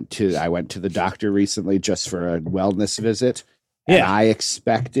I went to the doctor recently just for a wellness visit. And I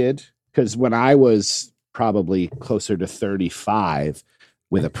expected, because when I was probably closer to 35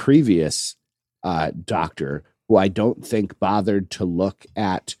 with a previous doctor who I don't think bothered to look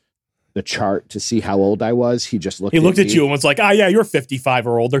at the chart to see how old I was, he just looked at you and was like, yeah, you're 55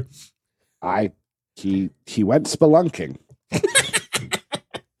 or older. He went spelunking.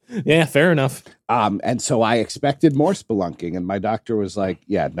 Yeah, fair enough. And so I expected more spelunking, and my doctor was like,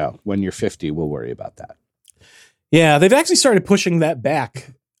 yeah, no, when you're 50, we'll worry about that. Yeah, they've actually started pushing that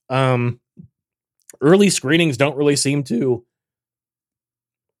back. Early screenings don't really seem to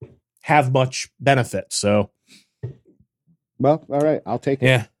have much benefit. So, well, all right, I'll take it.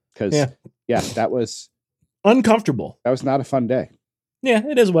 Yeah. Because, that was uncomfortable. That was not a fun day. Yeah,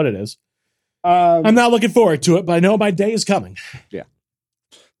 it is what it is. I'm not looking forward to it, but I know my day is coming. Yeah.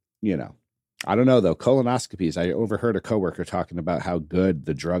 I don't know, though. Colonoscopies. I overheard a coworker talking about how good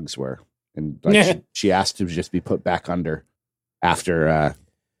the drugs were. And she asked to just be put back under after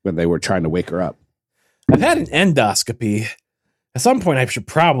when they were trying to wake her up. I've had an endoscopy. At some point, I should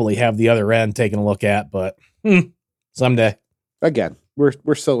probably have the other end taken a look at, but someday. Again,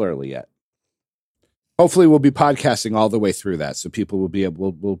 we're still early yet. Hopefully, we'll be podcasting all the way through that, so people will be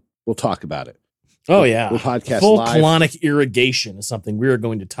able. We'll talk about it. Oh yeah, we'll podcast full live. Colonic irrigation is something we're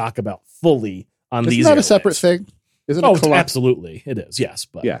going to talk about fully on these. Isn't that a separate thing? Isn't it? Absolutely, it is. Yes,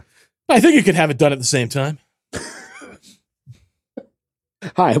 but yeah, I think you could have it done at the same time.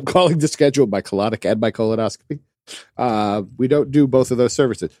 Hi, I'm calling to schedule my colonic and my colonoscopy. We don't do both of those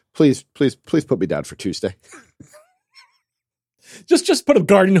services. Please put me down for Tuesday. Just put a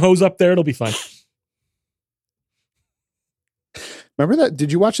garden hose up there. It'll be fine. Remember that?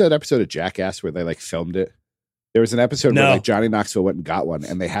 Did you watch that episode of Jackass where they filmed it? There was an episode where Johnny Knoxville went and got one,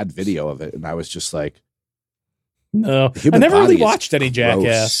 and they had video of it, and I was just like, no, I never really watched any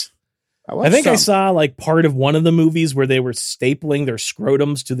Jackass. I think I saw part of one of the movies where they were stapling their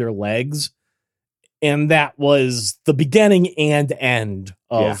scrotums to their legs, and that was the beginning and end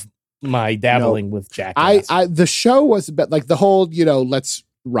of my dabbling with Jackass. The show was about the whole, let's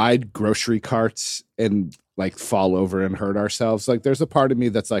ride grocery carts and fall over and hurt ourselves. There's a part of me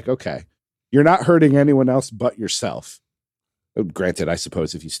that's okay, you're not hurting anyone else but yourself. Granted, I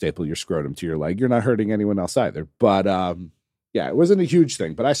suppose if you staple your scrotum to your leg, you're not hurting anyone else either. But it wasn't a huge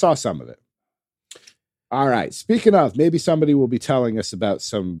thing, but I saw some of it. All right. Speaking of, maybe somebody will be telling us about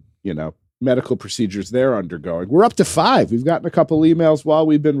some, medical procedures they're undergoing. We're up to 5. We've gotten a couple emails while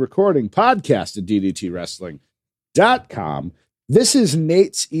we've been recording. Podcast at ddtwrestling.com. This is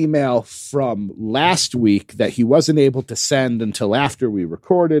Nate's email from last week that he wasn't able to send until after we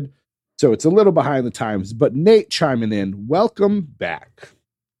recorded. So it's a little behind the times, but Nate chiming in. Welcome back.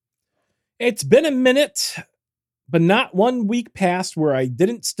 It's been a minute, but not 1 week passed where I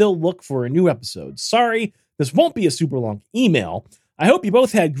didn't still look for a new episode. Sorry, this won't be a super long email. I hope you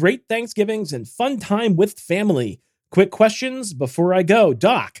both had great Thanksgivings and fun time with family. Quick questions before I go.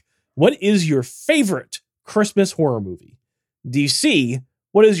 Doc, what is your favorite Christmas horror movie? DC,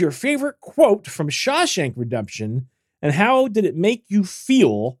 what is your favorite quote from Shawshank Redemption, and how did it make you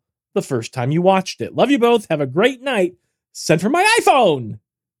feel the first time you watched it? Love you both. Have a great night. Sent from my iPhone! !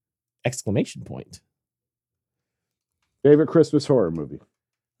 Favorite Christmas horror movie?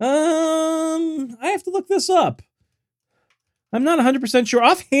 I have to look this up. I'm not 100% sure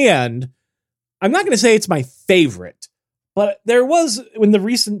offhand. I'm not going to say it's my favorite, but there was in the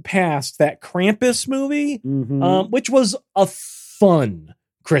recent past that Krampus movie, which was a fun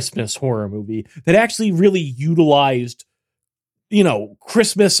Christmas horror movie that actually really utilized,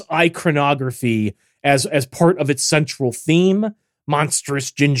 Christmas iconography as part of its central theme,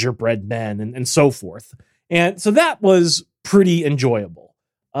 monstrous gingerbread men and so forth. And so that was pretty enjoyable.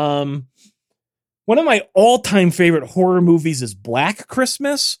 One of my all-time favorite horror movies is Black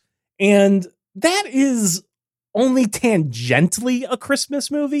Christmas, and that is only tangentially a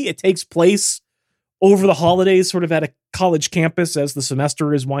Christmas movie. It takes place over the holidays, sort of at a college campus as the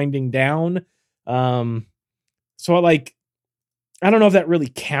semester is winding down. So I don't know if that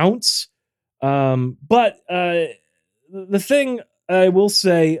really counts. But the thing I will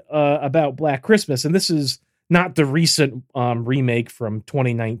say about Black Christmas, and this is not the recent remake from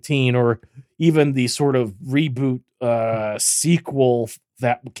 2019 or even the sort of reboot sequel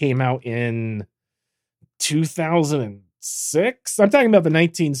that came out in 2006. I'm talking about the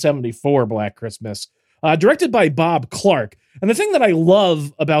 1974 Black Christmas, directed by Bob Clark. And the thing that I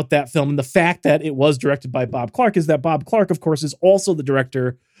love about that film and the fact that it was directed by Bob Clark is that Bob Clark, of course, is also the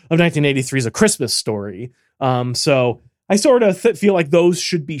director of 1983's A Christmas Story. So I sort of feel like those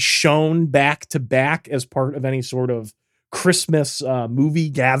should be shown back to back as part of any sort of Christmas movie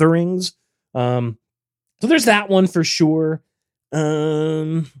gatherings. So there's that one for sure.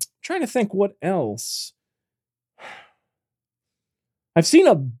 Trying to think what else. I've seen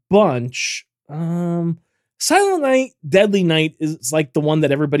a bunch. Silent Night, Deadly Night is like the one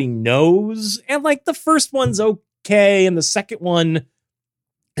that everybody knows. And like the first one's okay. And the second one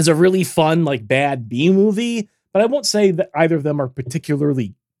is a really fun, like bad B movie. But I won't say that either of them are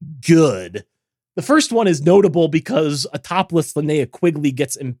particularly good. The first one is notable because a topless Linnea Quigley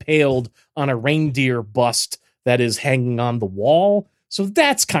gets impaled on a reindeer bust that is hanging on the wall. So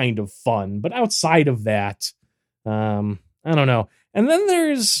that's kind of fun. But outside of that, I don't know. And then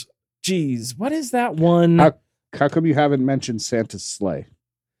there's, what is that one? How come you haven't mentioned Santa's Sleigh?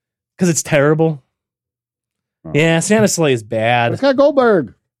 Because it's terrible. Oh. Yeah, Santa's Sleigh is bad. It's got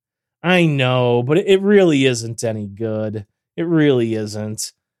Goldberg. I know, but it really isn't any good. It really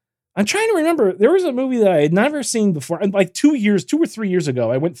isn't. I'm trying to remember. There was a movie that I had never seen before. And like 2 or 3 years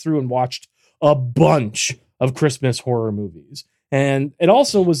ago, I went through and watched a bunch of Christmas horror movies. And it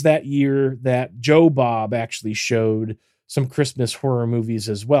also was that year that Joe Bob actually showed some Christmas horror movies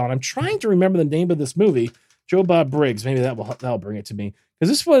as well. And I'm trying to remember the name of this movie. Joe Bob Briggs. Maybe that'll bring it to me. Because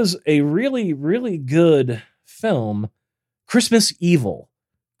this was a really, really good film. Christmas Evil.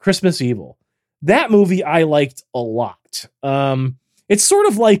 That movie I liked a lot. It's sort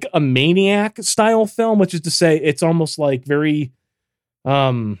of like a Maniac style film, which is to say it's almost like very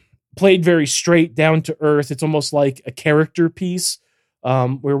played very straight down to earth. It's almost like a character piece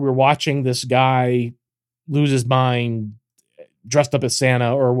where we're watching this guy lose his mind dressed up as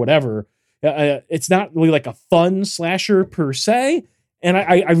Santa or whatever. It's not really like a fun slasher per se. And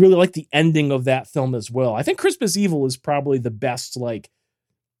I really like the ending of that film as well. I think Christmas Evil is probably the best, like,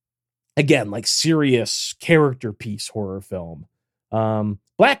 again, like serious character piece horror film.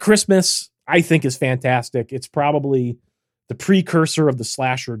 Black Christmas, I think, is fantastic. It's probably the precursor of the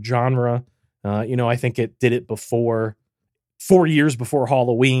slasher genre. I think it did it 4 years before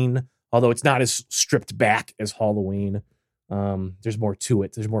Halloween, although it's not as stripped back as Halloween. There's more to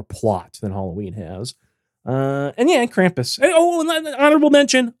it. There's more plot than Halloween has. And Krampus.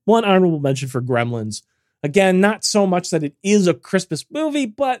 One honorable mention for Gremlins. Again, not so much that it is a Christmas movie,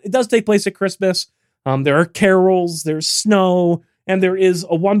 but it does take place at Christmas. There are carols, there's snow, and there is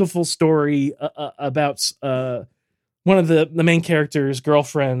a wonderful story about one of the main character's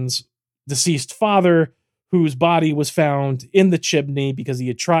girlfriend's deceased father, whose body was found in the chimney because he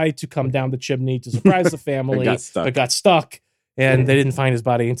had tried to come down the chimney to surprise the family, but got stuck, and they didn't find his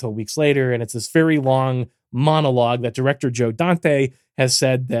body until weeks later. And it's this very long monologue that director Joe Dante has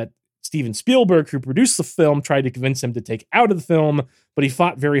said that Steven Spielberg, who produced the film, tried to convince him to take out of the film, but he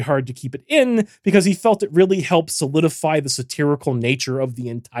fought very hard to keep it in because he felt it really helped solidify the satirical nature of the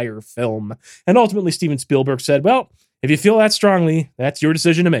entire film. And ultimately, Steven Spielberg said, well, if you feel that strongly, that's your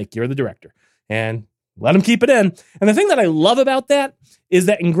decision to make. You're the director. And let him keep it in. And the thing that I love about that is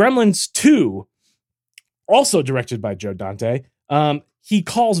that in Gremlins 2, also directed by Joe Dante, he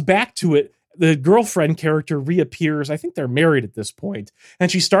calls back to it. The girlfriend character reappears. I think they're married at this point. And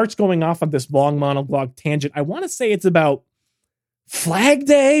she starts going off on this long monologue tangent. I want to say it's about Flag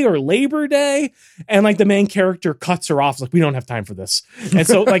Day or Labor Day. And like the main character cuts her off. Like, we don't have time for this. And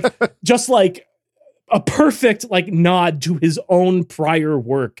so like, just like a perfect like nod to his own prior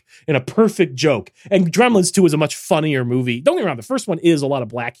work and a perfect joke. And Gremlins 2 is a much funnier movie. Don't get me wrong, the first one is a lot of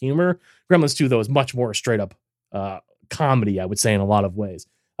black humor. Gremlins 2, though, is much more straight up comedy, I would say, in a lot of ways.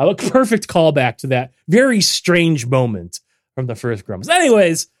 A perfect callback to that very strange moment from the first Gremlins.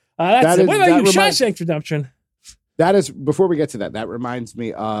 Anyways, that's it. What about you, Shawshank Redemption? That is, before we get to that reminds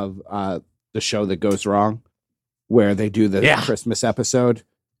me of the show That Goes Wrong, where they do the Christmas episode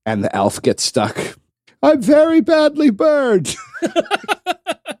and the elf gets stuck. I'm very badly burned.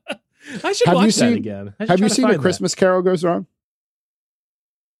 I should watch that again. Have you seen A Christmas Carol Goes Wrong?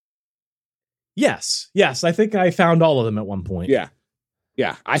 Yes. I think I found all of them at one point. Yeah.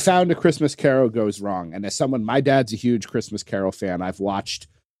 I found A Christmas Carol Goes Wrong. And as someone, my dad's a huge Christmas Carol fan. I've watched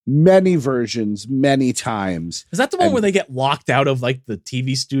many versions, many times. Is that the one where they get locked out of like the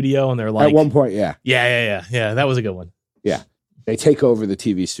TV studio and they're like... At one point, yeah. Yeah. That was a good one. Yeah. They take over the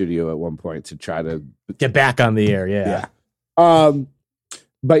TV studio at one point to try to... Get back on the air, yeah.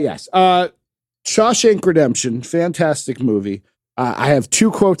 But yes, Shawshank Redemption, fantastic movie. I have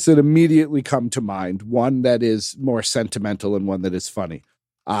two quotes that immediately come to mind. One that is more sentimental and one that is funny.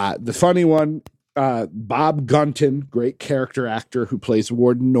 The funny one, Bob Gunton, great character actor who plays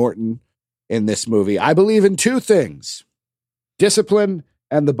Warden Norton in this movie. I believe in two things, discipline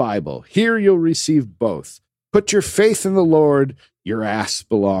and the Bible. Here you'll receive both. Put your faith in the Lord. Your ass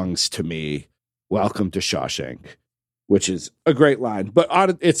belongs to me. Welcome to Shawshank, which is a great line. But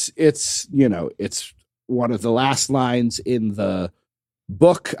it's one of the last lines in the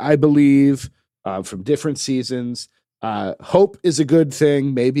book, I believe, from different seasons. Hope is a good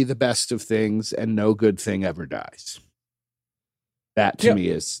thing, maybe the best of things, and no good thing ever dies. That to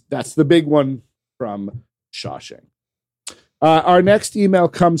me that's the big one from Shawshank. Our next email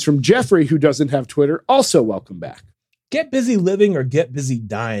comes from Jeffrey, who doesn't have Twitter. Also, welcome back. Get busy living or get busy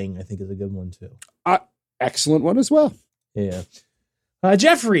dying, I think is a good one too. Excellent one as well. Yeah.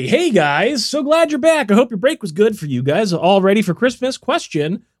 Jeffrey, hey guys, so glad you're back. I hope your break was good for you guys. All ready for Christmas?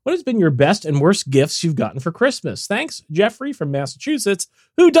 Question: what has been your best and worst gifts you've gotten for Christmas? Thanks, Jeffrey from Massachusetts,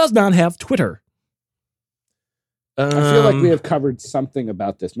 who does not have Twitter. I feel like we have covered something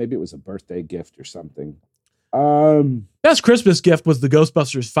about this. Maybe it was a birthday gift or something. Best Christmas gift was the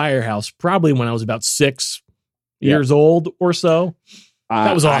Ghostbusters Firehouse, probably when I was about 6 years old or so.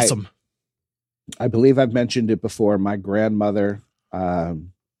 That was awesome. I believe I've mentioned it before. My grandmother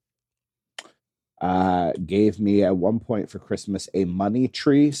gave me at one point for Christmas a money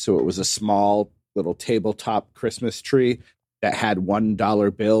tree. So it was a small little tabletop Christmas tree that had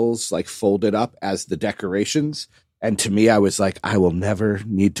 $1 bills like folded up as the decorations. And to me, I was like, I will never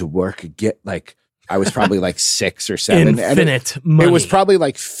need to work again. Like I was probably like 6 or 7. Infinite money. It was probably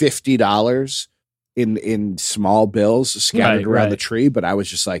like $50 in small bills scattered around the tree. But I was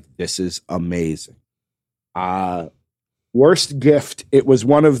just like, this is amazing. Worst gift. It was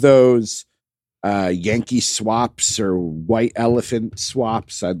one of those Yankee swaps or white elephant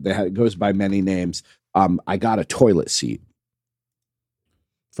swaps. It goes by many names. I got a toilet seat.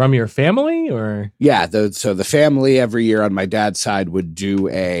 From your family or? Yeah. So the family every year on my dad's side would do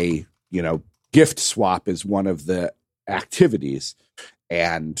a, gift swap is one of the activities.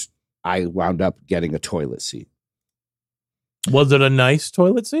 And I wound up getting a toilet seat. Was it a nice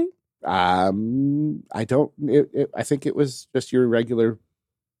toilet seat? I think it was just your regular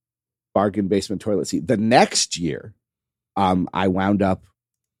bargain basement toilet seat. The next year, I wound up,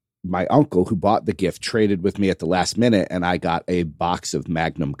 my uncle who bought the gift traded with me at the last minute, and I got a box of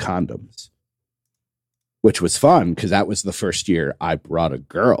Magnum condoms, which was fun because that was the first year I brought a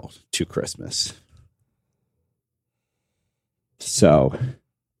girl to Christmas. So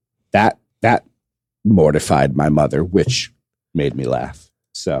that mortified my mother, which made me laugh.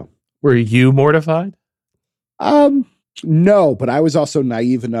 So were you mortified? No, but I was also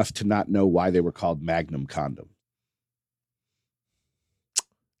naive enough to not know why they were called Magnum condom.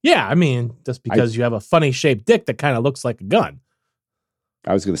 Yeah, I mean, just because you have a funny shaped dick that kind of looks like a gun.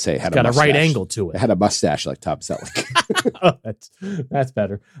 I was going to say it had got a right angle to it. It had a mustache like Tom Selleck. Oh, that's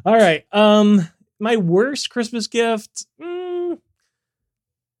better. All right. My worst Christmas gift.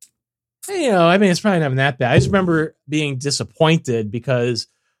 It's probably not that bad. I just remember being disappointed because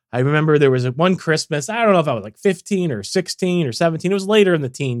I remember there was one Christmas. I don't know if I was like 15 or 16 or 17. It was later in the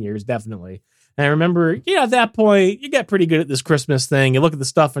teen years, definitely. And I remember, at that point, you get pretty good at this Christmas thing. You look at the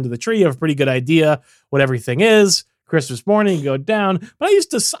stuff under the tree, you have a pretty good idea what everything is. Christmas morning, you go down. But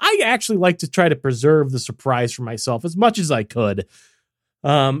I actually like to try to preserve the surprise for myself as much as I could.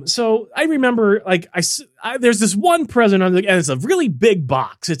 So I remember, like, there's this one present and it's a really big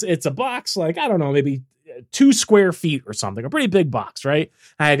box. It's a box, like, I don't know, maybe 2 square feet or something, a pretty big box, right?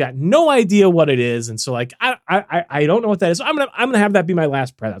 I got no idea what it is, and so like I don't know what that is. So I'm gonna have that be my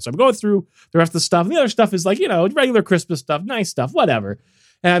last present. So I'm going through the rest of the stuff, and the other stuff is like, you know, regular Christmas stuff, nice stuff, whatever.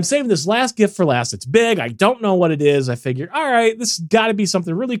 And I'm saving this last gift for last. It's big. I don't know what it is. I figured, all right, this has got to be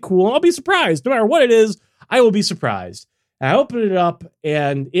something really cool. And I'll be surprised. No matter what it is, I will be surprised. And I open it up,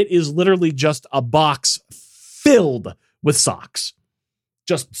 and it is literally just a box filled with socks.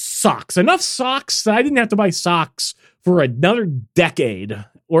 Just socks. Enough socks that I didn't have to buy socks for another decade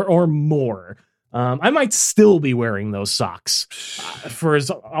or more. I might still be wearing those socks for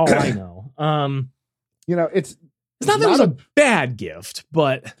all I know. You know, it's not that it was a bad gift,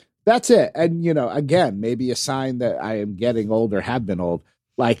 but that's it. And, you know, again, maybe a sign that I am getting old or have been old.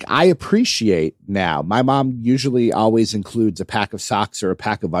 Like, I appreciate now. My mom usually always includes a pack of socks or a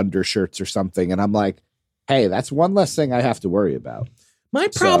pack of undershirts or something. And I'm like, hey, that's one less thing I have to worry about. My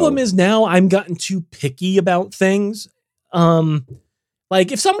problem is now I'm gotten too picky about things.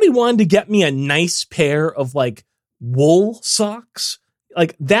 Like if somebody wanted to get me a nice pair of like wool socks,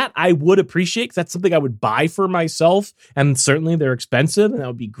 like that I would appreciate, because that's something I would buy for myself, and certainly they're expensive and that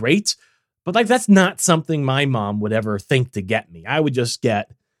would be great. But like that's not something my mom would ever think to get me. I would just get,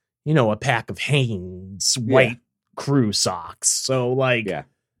 you know, a pack of Hanes white crew socks. So like, yeah.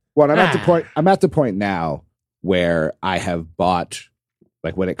 Well, I'm at the point now where I have bought,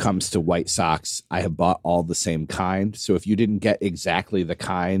 like when it comes to white socks, I have bought all the same kind. So if you didn't get exactly the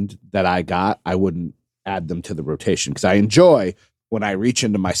kind that I got, I wouldn't add them to the rotation, because I enjoy when I reach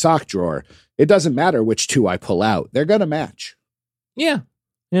into my sock drawer, it doesn't matter which 2 I pull out. They're going to match. Yeah.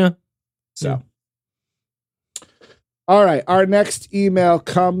 Yeah. So, all right. Our next email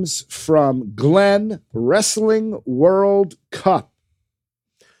comes from Glenn, Wrestling World Cup.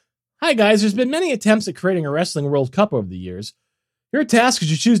 Hi, guys. There's been many attempts at creating a Wrestling World Cup over the years. Your task,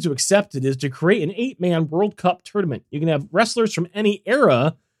 as you choose to accept it, is to create an 8-man World Cup tournament. You can have wrestlers from any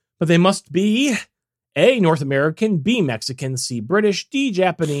era, but they must be A, North American, B, Mexican, C, British, D,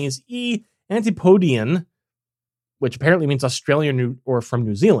 Japanese, E, Antipodean, which apparently means Australian or from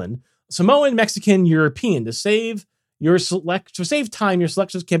New Zealand, Samoan, Mexican, European. To save time, your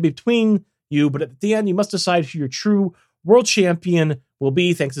selections can be between you, but at the end, you must decide who your true world champion will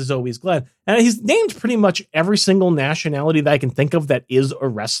be. Thanks as always, Glenn. And he's named pretty much every single nationality that I can think of that is a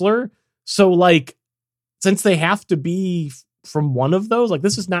wrestler. So, like, since they have to be from one of those, like,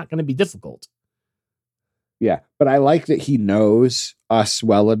 this is not going to be difficult. Yeah, but I like that he knows us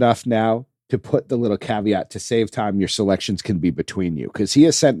well enough now to put the little caveat to save time. Your selections can be between you, because he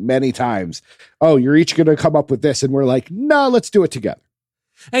has sent many times, oh, you're each going to come up with this. And we're like, no, let's do it together.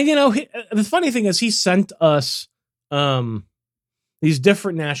 And, you know, the funny thing is he sent us these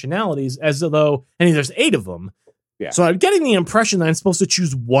different nationalities as though, and there's 8 of them. Yeah. So I'm getting the impression that I'm supposed to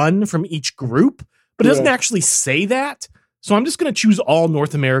choose one from each group, but it doesn't actually say that. So I'm just going to choose all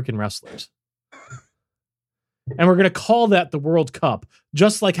North American wrestlers. And we're going to call that the World Cup,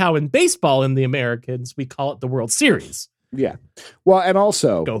 just like how in baseball in the Americans, we call it the World Series. Yeah. Well, and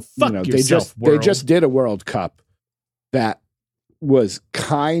also, go fuck yourself, they just did a World Cup that was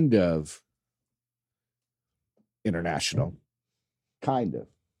kind of international. Kind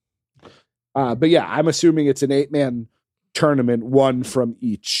of. But yeah, I'm assuming it's an 8-man tournament, one from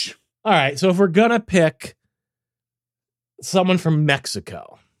each. All right. So if we're going to pick someone from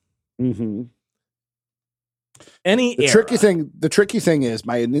Mexico, mm-hmm. The tricky thing is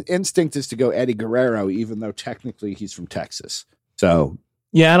my instinct is to go Eddie Guerrero, even though technically he's from Texas. So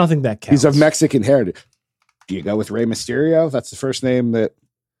yeah, I don't think that counts. He's of Mexican heritage. Do you go with Rey Mysterio? That's the first name that.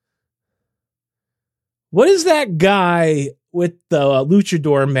 What is that guy with the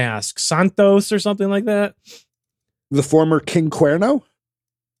luchador mask? Santos or something like that? The former King Cuerno?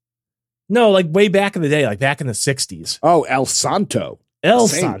 No, like way back in the day, like back in the 60s. Oh, El Santo.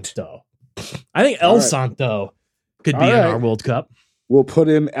 Santo. I think El Santo could be in our World Cup. We'll put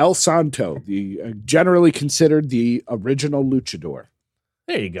in El Santo, the generally considered the original luchador.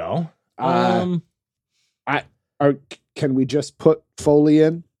 There you go. Can we just put Foley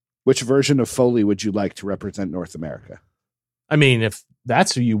in? Which version of Foley would you like to represent North America? I mean, if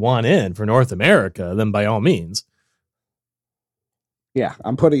that's who you want in for North America, then by all means. Yeah,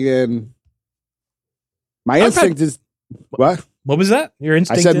 I'm putting in. My instinct is what? What was that? Your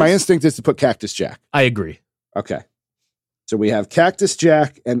instinct? I said my instinct is to put Cactus Jack. I agree. Okay. So we have Cactus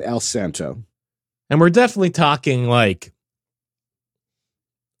Jack and El Santo. And we're definitely talking like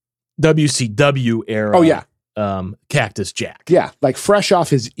WCW era. Oh, yeah. Cactus Jack. Yeah. Like fresh off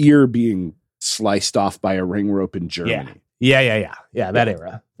his ear being sliced off by a ring rope in Germany. Yeah. That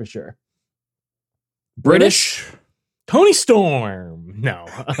era for sure. British? Tony Storm. No.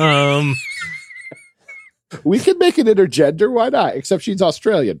 We could make it intergender. Why not? Except she's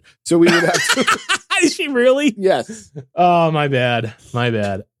Australian. So we would have to. Is she really? Yes. Oh, my bad.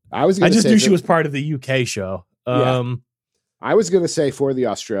 I just knew she was part of the UK show. I was going to say for the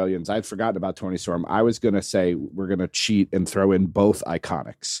Australians, I'd forgotten about Toni Storm. I was going to say we're going to cheat and throw in both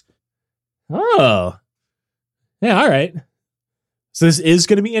Iconics. Oh. Yeah, all right. So this is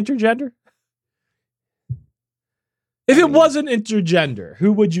going to be intergender? If it wasn't intergender,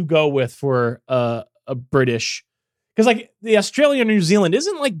 who would you go with for a British? Because like the Australia and New Zealand,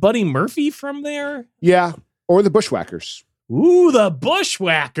 isn't like Buddy Murphy from there? Yeah, or the Bushwhackers. Ooh, the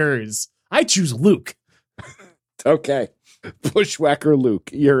Bushwhackers. I choose Luke. Okay. Bushwhacker Luke,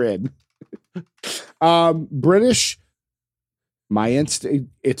 you're in. British, my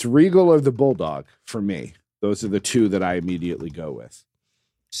instinct, it's Regal or the Bulldog for me. Those are the two that I immediately go with.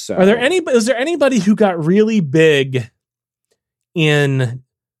 So, is there anybody who got really big in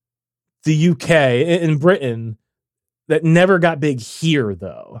the UK, in Britain, that never got big here,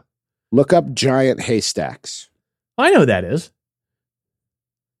 though? Look up Giant Haystacks. I know who that is.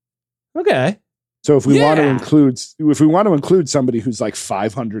 Okay. So if we want to include somebody who's like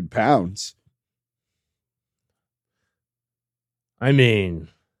 500 pounds, I mean,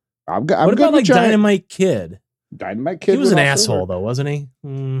 I'm what about like Dynamite Kid? Dynamite Kid. He was an asshole, though, wasn't he?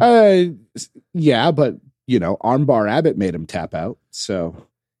 Yeah, but Armbar Abbott made him tap out. So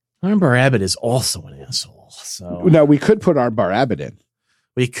Armbar Abbott is also an asshole. So no, we could put Armbar Abbott in.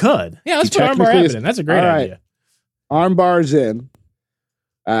 We could. Yeah, let's put Armbar Abbott in. That's a great idea. Armbar's in.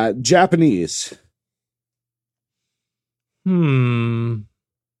 Japanese.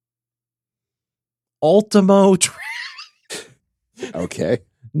 Ultimo. Okay.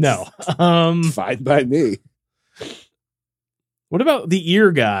 No. Fine by me. What about the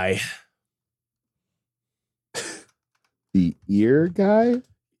ear guy? The ear guy?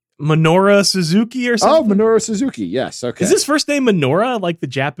 Minoru Suzuki or something? Oh, Minoru Suzuki. Yes. Okay. Is his first name Minoru, like the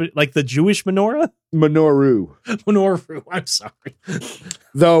Jewish Minoru? Minoru. Minoru. I'm sorry.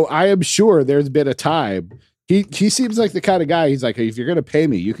 Though I am sure there's been a time he seems like the kind of guy. He's like, if you're going to pay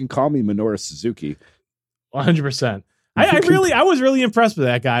me, you can call me Minoru Suzuki. 100%. I was really impressed with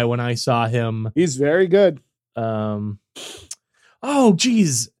that guy when I saw him. He's very good. Oh,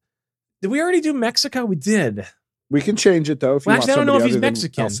 geez. Did we already do Mexico? We did. We can change it though. Actually, I don't know if he's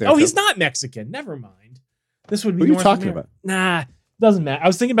Mexican. Oh, he's not Mexican. Never mind. This would be. What are you talking about? Nah, doesn't matter. I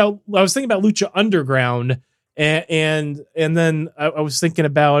was thinking about Lucha Underground, and then I was thinking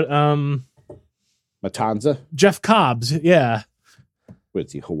about Matanza, Jeff Cobbs. Yeah. What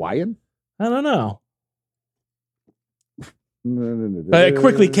is he, Hawaiian? I don't know. But it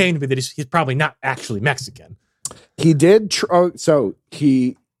quickly came to me that he's probably not actually Mexican. He did. So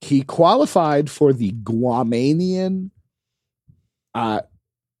he qualified for the Guamanian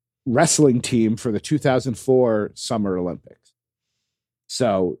wrestling team for the 2004 Summer Olympics.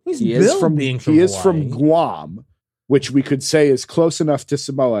 So he is from Guam, which we could say is close enough to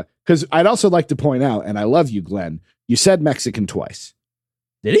Samoa. Because I'd also like to point out, and I love you, Glenn, you said Mexican twice.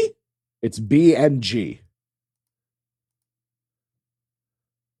 Did he? It's BNG.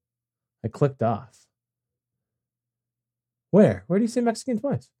 I clicked off. Where? Where did he say Mexican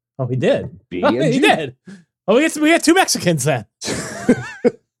twice? Oh, he did. Oh, he did. Oh, we had two Mexicans then.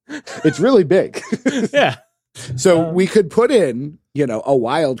 It's really big. Yeah. So we could put in, a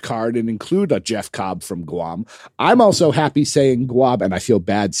wild card and include a Jeff Cobb from Guam. I'm also happy saying Guam, and I feel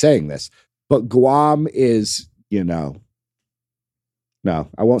bad saying this, but Guam is, no,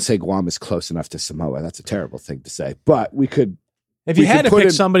 I won't say Guam is close enough to Samoa. That's a terrible thing to say, but we could. If you had to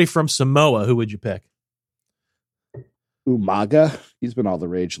pick somebody from Samoa, who would you pick? Umaga. He's been all the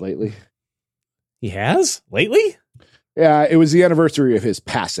rage lately. He has? Lately? Yeah, it was the anniversary of his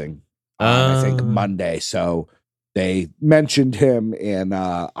passing. I think Monday. So they mentioned him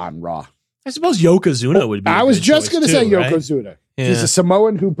on Raw. I suppose Yokozuna would be. I was just going to say right? Yokozuna. Yeah. He's a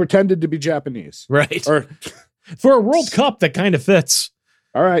Samoan who pretended to be Japanese. Right. Or for a World Cup, that kind of fits.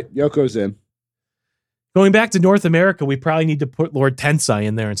 All right. Yoko's in. Going back to North America, we probably need to put Lord Tensai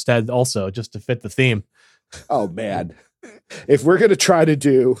in there instead also, just to fit the theme. Oh, man. If we're going to try to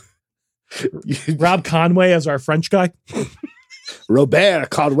do... Rob Conway as our French guy. Robert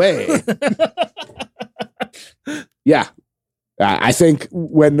Conway. Yeah. I think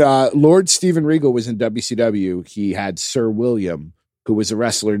when Lord Steven Regal was in WCW, he had Sir William, who was a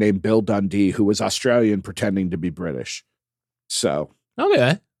wrestler named Bill Dundee, who was Australian pretending to be British. So.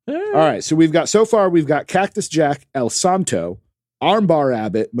 Okay. All right. So we've got Cactus Jack, El Santo, Armbar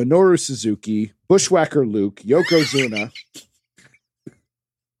Abbott, Minoru Suzuki, Bushwhacker Luke, Yokozuna.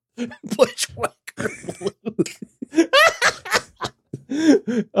 Bushwhacker Luke.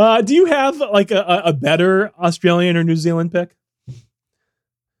 Do you have like a better Australian or New Zealand pick?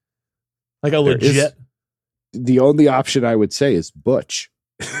 Like a legit. The only option I would say is Butch.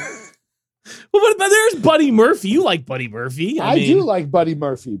 Well, but there's Buddy Murphy. You like Buddy Murphy. I mean, do like Buddy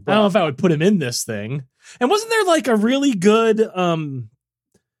Murphy. I don't know if I would put him in this thing. And wasn't there like a really good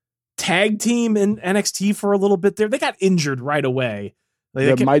tag team in NXT for a little bit there? They got injured right away.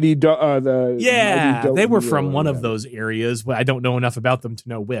 Like, Mighty they were Neo, from one of those areas, but I don't know enough about them to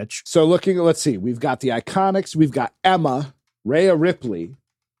know which. So let's see. We've got the Iconics. We've got Emma, Rhea Ripley.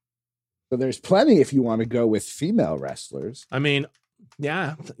 So there's plenty if you want to go with female wrestlers. I mean,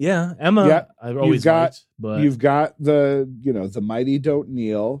 yeah, Emma. Yeah, I've always liked, but you've got the Mighty Don't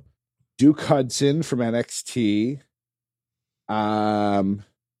Kneel, Duke Hudson from NXT,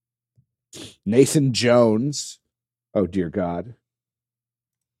 Nathan Jones. Oh dear God.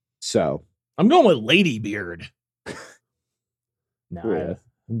 So I'm going with Lady Beard. No, yeah.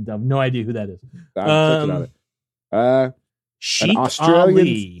 I have no idea who that is. I'm clicking on it. Sheik Australian-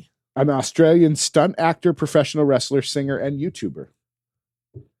 Ali. An Australian stunt actor, professional wrestler, singer, and YouTuber.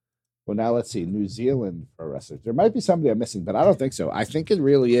 Well, now let's see. New Zealand pro wrestlers. There might be somebody I'm missing, but I don't think so. I think it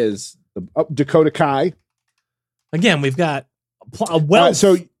really is Dakota Kai. Again, we've got a wealth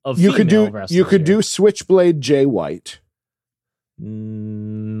So of you could female do wrestlers here. Switchblade Jay White.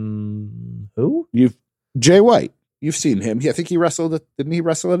 Who? Jay White. You've seen him. I think he wrestled. Didn't he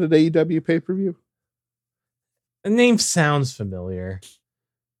wrestle at an AEW pay per view? The name sounds familiar.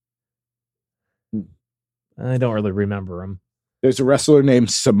 I don't really remember him. There's a wrestler named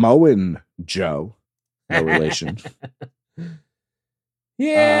Samoan Joe. No relation.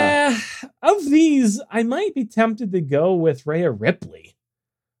 Yeah. Of these, I might be tempted to go with Rhea Ripley.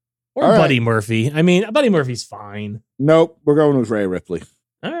 Or All right. Buddy Murphy. I mean, Buddy Murphy's fine. Nope. We're going with Rhea Ripley.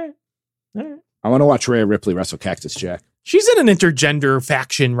 All right. I want to watch Rhea Ripley wrestle Cactus Jack. She's in an intergender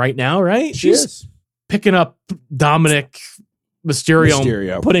faction right now, right? She is. Picking up Dominic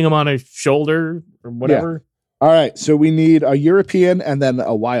Mysterio, putting him on his shoulder or whatever. All right, so we need a European and then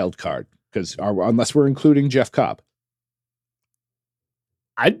a wild card because unless we're including Jeff Cobb.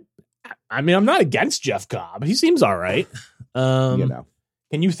 I mean, I'm not against Jeff Cobb. He seems all right. Can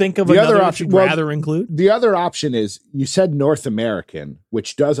you think of another option you'd rather include? The other option is you said North American,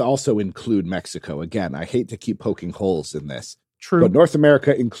 which does also include Mexico. Again, I hate to keep poking holes in this. True. But North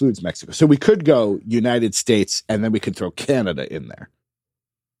America includes Mexico. So we could go United States and then we could throw Canada in there.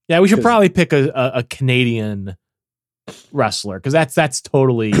 Yeah, we should probably pick a Canadian wrestler because that's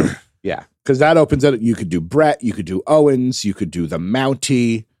totally yeah. Because that opens it. You could do Brett, you could do Owens, you could do the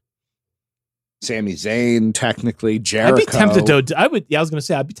Mountie, Sami Zayn, technically Jericho. I'd be tempted to. I was going to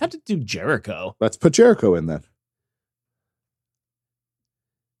say I'd be tempted to do Jericho. Let's put Jericho in then.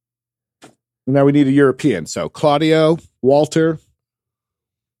 And now we need a European. So Claudio, Walter.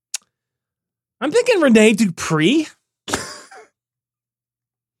 I'm thinking Rene Dupree.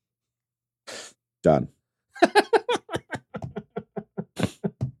 Done.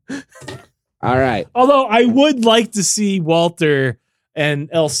 All right. Although I would like to see Walter and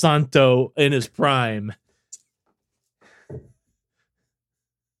El Santo in his prime.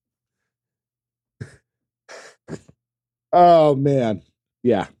 Oh man.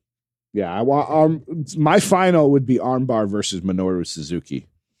 Yeah. Yeah. I want my final would be Armbar versus Minoru Suzuki.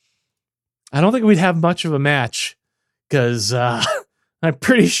 I don't think we'd have much of a match because I'm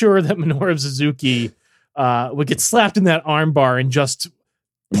pretty sure that Minoru Suzuki would get slapped in that armbar in just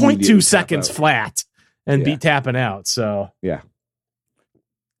 0.2 seconds flat and be tapping out. So yeah.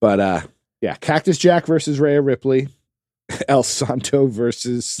 But Cactus Jack versus Rhea Ripley, El Santo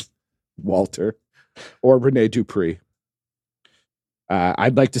versus Walter, or Rene Dupree.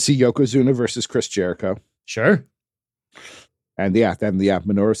 I'd like to see Yokozuna versus Chris Jericho. Sure. And then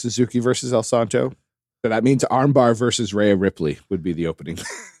Minoru Suzuki versus El Santo. So that means Armbar versus Rhea Ripley would be the opening.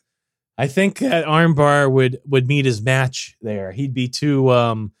 I think that Armbar would meet his match there. He'd be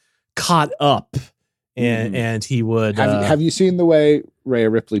too caught up, and he would. Have you seen the way Rhea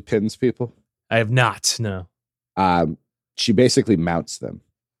Ripley pins people? I have not. No. She basically mounts them,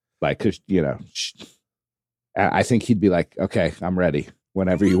 like 'cause, I think he'd be like, "Okay, I'm ready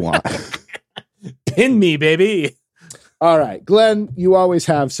whenever you want." Pin me, baby. All right, Glenn, you always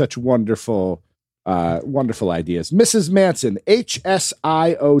have such wonderful ideas. Mrs. Manson,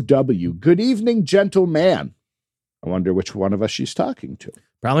 HSIOW. Good evening, gentleman. I wonder which one of us she's talking to.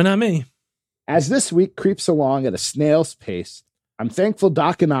 Probably not me. As this week creeps along at a snail's pace, I'm thankful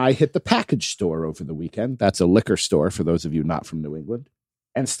Doc and I hit the package store over the weekend. That's a liquor store for those of you not from New England.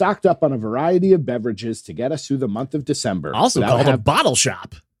 And stocked up on a variety of beverages to get us through the month of December. Also called a bottle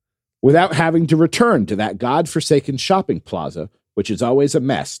shop. Without having to return to that godforsaken shopping plaza which is always a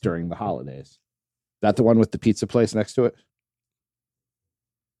mess during the holidays. Is that the one with the pizza place next to it?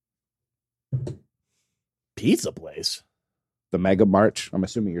 Pizza place? The Mega Mart? I'm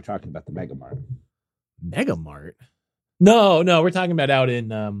assuming you're talking about the Mega Mart. Mega Mart? No, we're talking about out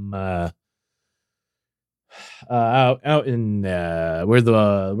in out in where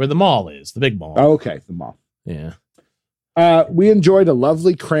the mall is, the big mall. Oh, okay, the mall. Yeah. We enjoyed a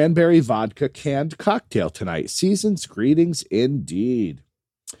lovely cranberry vodka canned cocktail tonight. Season's greetings indeed.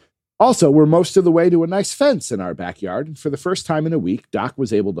 Also, we're most of the way to a nice fence in our backyard, and for the first time in a week, Doc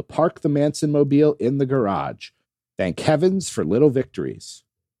was able to park the Manson mobile in the garage. Thank heavens for little victories.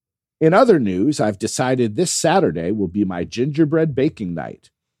 In other news, I've decided this Saturday will be my gingerbread baking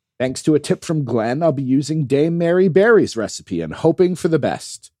night. Thanks to a tip from Glenn, I'll be using Dame Mary Berry's recipe and hoping for the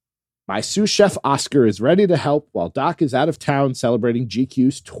best. My sous chef Oscar is ready to help while Doc is out of town celebrating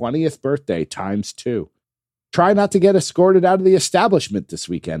GQ's 20th birthday ×2. Try not to get escorted out of the establishment this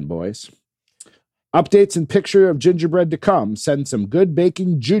weekend, boys. Updates and picture of gingerbread to come. Send some good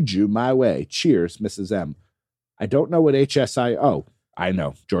baking juju my way. Cheers, Mrs. M. I don't know what HSI... Oh, I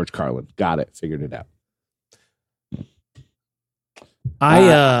know. George Carlin. Got it. Figured it out.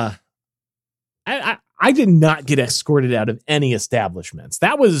 I did not get escorted out of any establishments.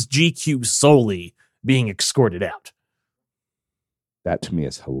 That was GQ solely being escorted out. That to me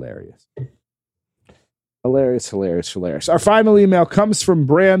is hilarious. Hilarious. Our final email comes from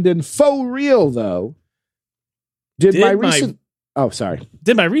Brandon. Faux real, though. Did my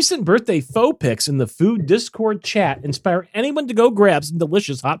recent birthday faux pics in the food Discord chat inspire anyone to go grab some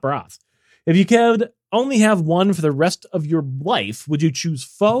delicious hot broth? If you could only have one for the rest of your life, would you choose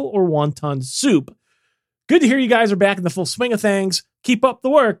pho or wonton soup? Good to hear you guys are back in the full swing of things. Keep up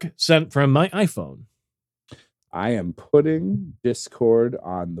the work. Sent from my iPhone. I am putting Discord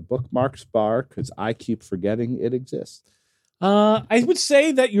on the bookmarks bar because I keep forgetting it exists. I would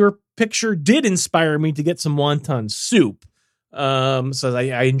say that your picture did inspire me to get some wonton soup. So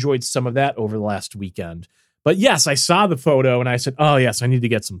I enjoyed some of that over the last weekend. But yes, I saw the photo and I said, oh yes, I need to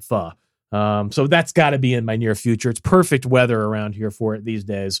get some pho. So that's got to be in my near future. It's perfect weather around here for it these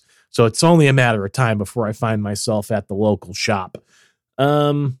days. So it's only a matter of time before I find myself at the local shop.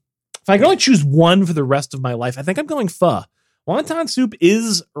 If I can only choose one for the rest of my life, I think I'm going pho. Wonton soup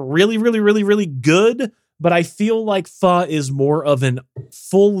is really, really, really, really good, but I feel like pho is more of an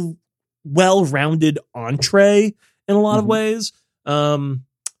full, well-rounded entree in a lot of ways.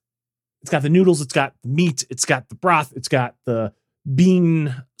 It's got the noodles, it's got the meat, it's got the broth, it's got the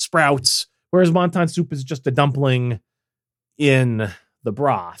bean sprouts, whereas wonton soup is just a dumpling in the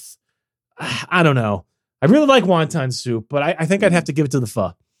broth. I don't know. I really like wonton soup, but I think I'd have to give it to the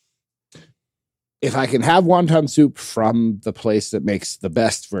pho. If I can have wonton soup from the place that makes the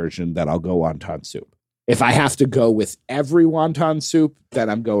best version, then I'll go wonton soup. If I have to go with every wonton soup, then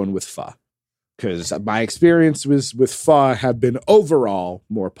I'm going with pho. Because my experience with pho have been overall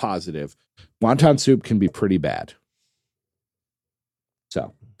more positive. Wonton soup can be pretty bad.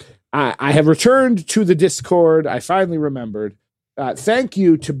 So I have returned to the Discord. I finally remembered. Thank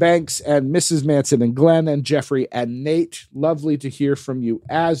you to Banks and Mrs. Manson and Glenn and Jeffrey and Nate. Lovely to hear from you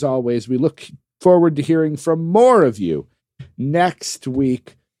as always. We look forward to hearing from more of you next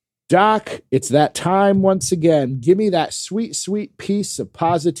week. Doc, it's that time once again. Give me that sweet, sweet piece of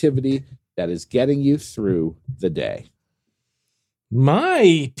positivity that is getting you through the day.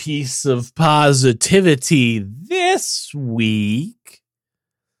 My piece of positivity this week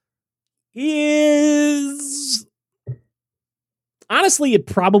is... honestly, it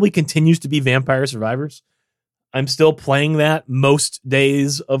probably continues to be Vampire Survivors. I'm still playing that most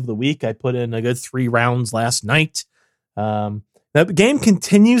days of the week. I put in a good 3 rounds last night. The game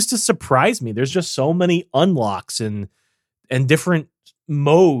continues to surprise me. There's just so many unlocks and different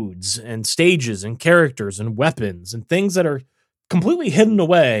modes and stages and characters and weapons and things that are completely hidden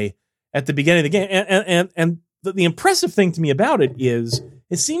away at the beginning of the game. And the impressive thing to me about it is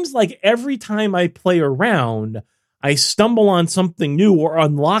it seems like every time I play around, I stumble on something new or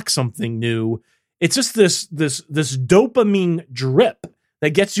unlock something new. It's just this dopamine drip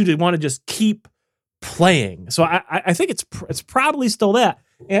that gets you to want to just keep playing. So I think it's probably still that.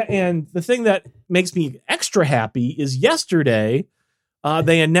 And the thing that makes me extra happy is yesterday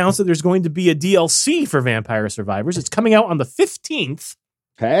they announced that there's going to be a DLC for Vampire Survivors. It's coming out on the 15th.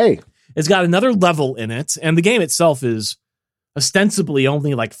 Hey, it's got another level in it, and the game itself is ostensibly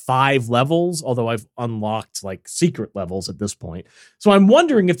only like 5 levels, although I've unlocked like secret levels at this point. So I'm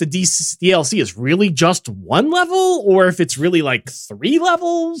wondering if the DLC is really just 1 level or if it's really like 3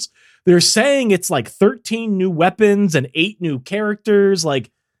 levels. They're saying it's like 13 new weapons and 8 new characters.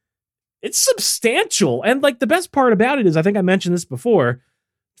 Like, it's substantial. And like the best part about it is, I think I mentioned this before,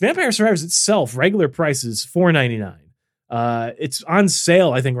 Vampire Survivors itself, regular price is $4.99. It's on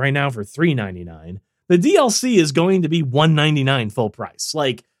sale, I think, right now for $3.99. The DLC is going to be $1.99 full price.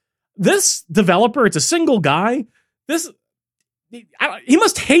 Like, this developer, it's a single guy. He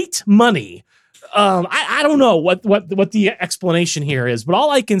must hate money. I don't know what the explanation here is, but all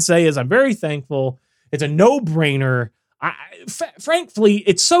I can say is I'm very thankful. It's a no-brainer. Frankly,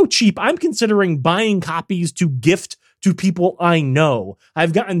 it's so cheap. I'm considering buying copies to gift to people I know.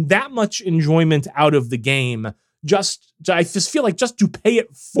 I've gotten that much enjoyment out of the game. I just feel like just to pay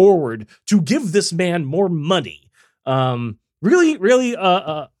it forward, to give this man more money. Really, really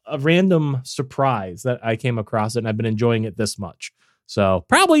a random surprise that I came across it, and I've been enjoying it this much. So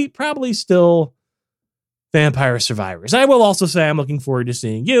probably still Vampire Survivors. I will also say I'm looking forward to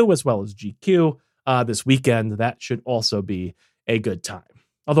seeing you as well as GQ this weekend. That should also be a good time.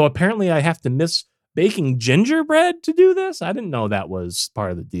 Although apparently I have to miss baking gingerbread to do this. I didn't know that was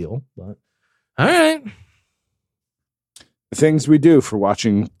part of the deal, but all right. The things we do for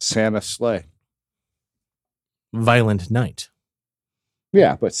watching Santa slay. Violent night.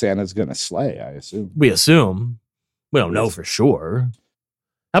 Yeah, but Santa's going to slay, I assume. We assume. We don't know for sure.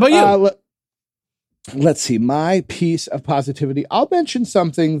 How about you? Let's see. My piece of positivity. I'll mention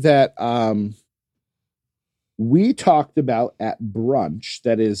something that we talked about at brunch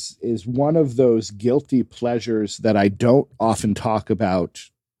that is one of those guilty pleasures that I don't often talk about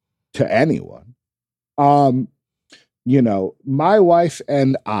to anyone. My wife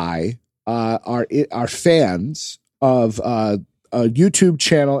and I are fans of a YouTube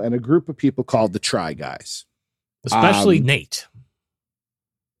channel and a group of people called the Try Guys. Especially Nate.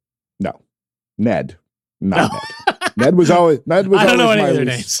 No, Ned. Not Ned. Ned was always I don't know any my of their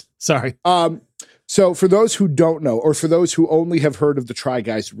least. names. Sorry. So for those who don't know, or for those who only have heard of the Try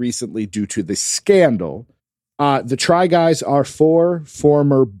Guys recently due to the scandal, the Try Guys are 4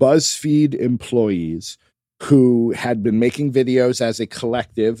 former BuzzFeed employees who had been making videos as a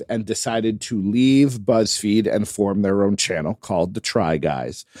collective and decided to leave BuzzFeed and form their own channel called the Try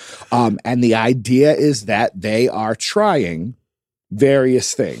Guys. And the idea is that they are trying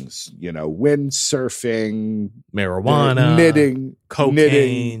various things, windsurfing, marijuana, knitting,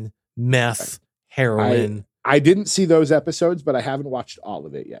 cocaine, meth, heroin. I didn't see those episodes, but I haven't watched all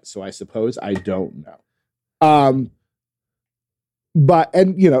of it yet. So I suppose I don't know. But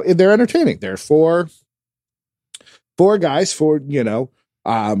they're entertaining. They're four guys, from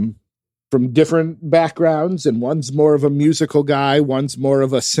different backgrounds, and one's more of a musical guy, one's more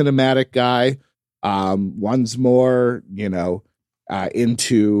of a cinematic guy, one's more,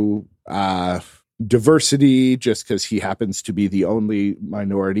 into diversity just because he happens to be the only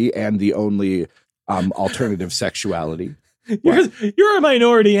minority and the only alternative sexuality. You're a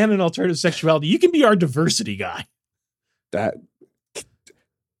minority and an alternative sexuality. You can be our diversity guy. That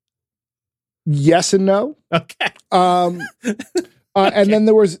yes and no. Okay. And then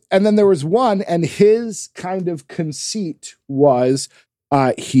there was one, and his kind of conceit was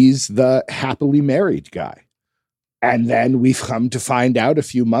he's the happily married guy. And then we've come to find out a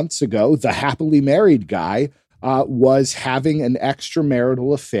few months ago, the happily married guy was having an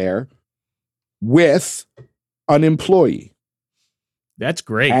extramarital affair with an employee. That's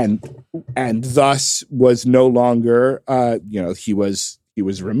great. And thus was no longer, he was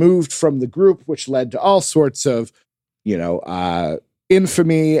removed from the group, which led to all sorts of,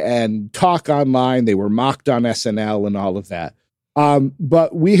 infamy and talk online. They were mocked on SNL and all of that.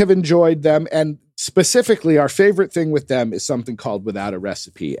 But we have enjoyed them. And specifically, our favorite thing with them is something called Without a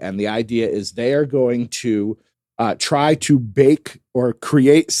Recipe. And the idea is they are going to try to bake or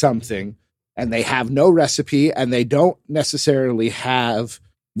create something, and they have no recipe, and they don't necessarily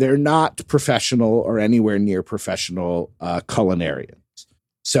they're not professional or anywhere near professional culinarians.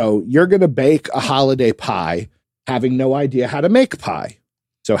 So you're going to bake a holiday pie having no idea how to make pie.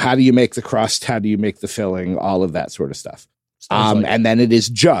 So how do you make the crust? How do you make the filling? All of that sort of stuff. And then it is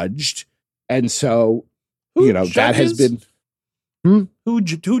judged. And so, that has been...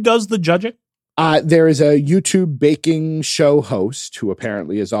 Who does the judging? There is a YouTube baking show host who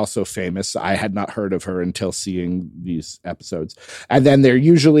apparently is also famous. I had not heard of her until seeing these episodes. And then there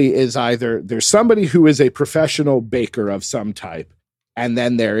usually is there's somebody who is a professional baker of some type. And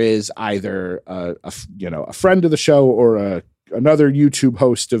then there is either a friend of the show or another YouTube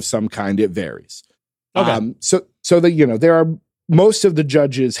host of some kind. It varies. Okay. So that, there are, most of the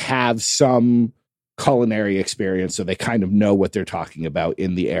judges have some culinary experience, so they kind of know what they're talking about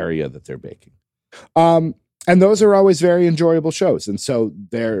in the area that they're baking. And those are always very enjoyable shows. And so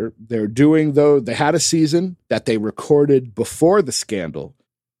they're doing, they had a season that they recorded before the scandal.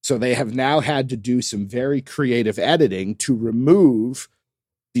 So they have now had to do some very creative editing to remove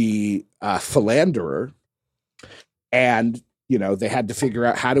the philanderer. And, they had to figure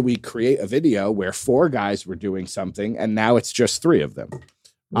out, how do we create a video where 4 guys were doing something, and now it's just 3 of them.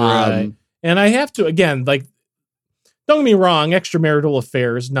 Right. And I have to, again, like, don't get me wrong, extramarital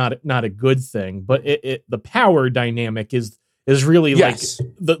affair is not a good thing, but the power dynamic is really yes.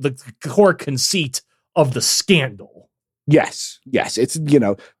 like the core conceit of the scandal. Yes. It's,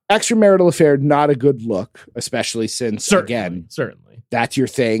 extramarital affair, not a good look, especially since, Certainly. That's your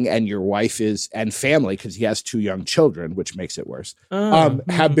thing, and your wife and family, because he has 2 young children, which makes it worse,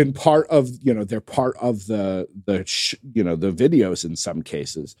 have been part of, they're part of the videos in some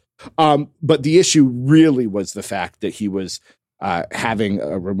cases. But the issue really was the fact that he was having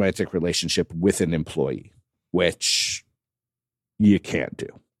a romantic relationship with an employee, which you can't do.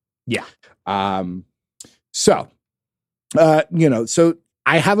 Yeah. So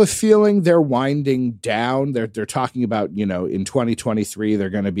I have a feeling they're winding down. They're talking about, in 2023,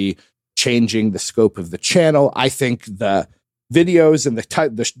 they're going to be changing the scope of the channel. I think the videos and the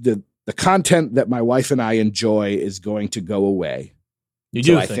content that my wife and I enjoy is going to go away. You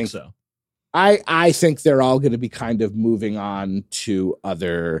do think so? I think they're all going to be kind of moving on to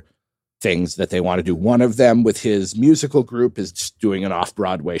other things that they want to do. One of them, with his musical group, is doing an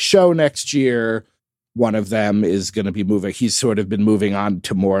off-Broadway show next year. One of them is going to be moving. He's sort of been moving on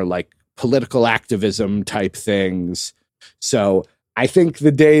to more like political activism type things. So I think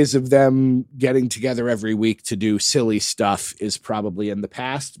the days of them getting together every week to do silly stuff is probably in the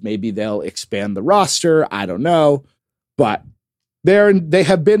past. Maybe they'll expand the roster. I don't know, but they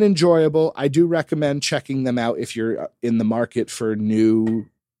have been enjoyable. I do recommend checking them out if you're in the market for new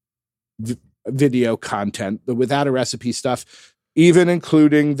video content. The Without a Recipe stuff, even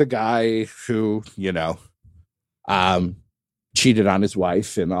including the guy who, cheated on his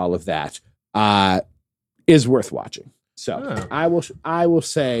wife and all of that, is worth watching. So I will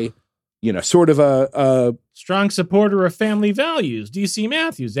say, sort of a strong supporter of family values. DC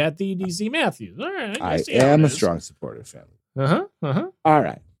Matthews at the DC Matthews. All right. I am a strong supporter of family. All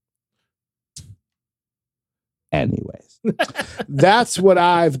right. Anyways, that's what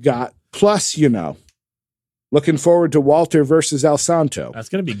I've got. Plus, looking forward to Walter versus El Santo. That's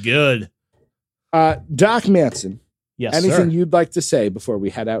going to be good. Doc Manson. Yes, anything sir. You'd like to say before we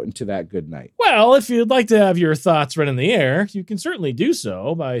head out into that good night? Well, if you'd like to have your thoughts read in the air, you can certainly do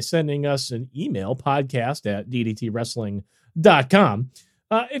so by sending us an email, podcast@ddtwrestling.com.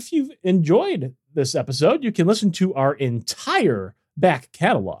 If you've enjoyed this episode, you can listen to our entire back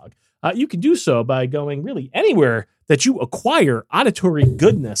catalog. You can do so by going really anywhere that you acquire auditory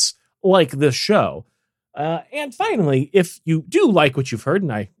goodness like this show. And finally, if you do like what you've heard,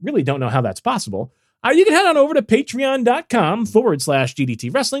 and I really don't know how that's possible, you can head on over to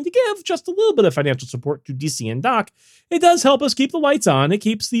patreon.com/DDT Wrestling to give just a little bit of financial support to DC and Doc. It does help us keep the lights on. It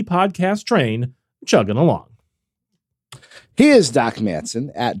keeps the podcast train chugging along. He is Doc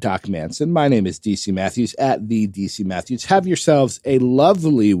Manson at Doc Manson. My name is DC Matthews at the DC Matthews. Have yourselves a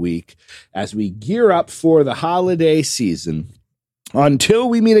lovely week as we gear up for the holiday season. Until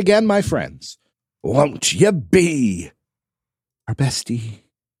we meet again, my friends, won't you be our bestie?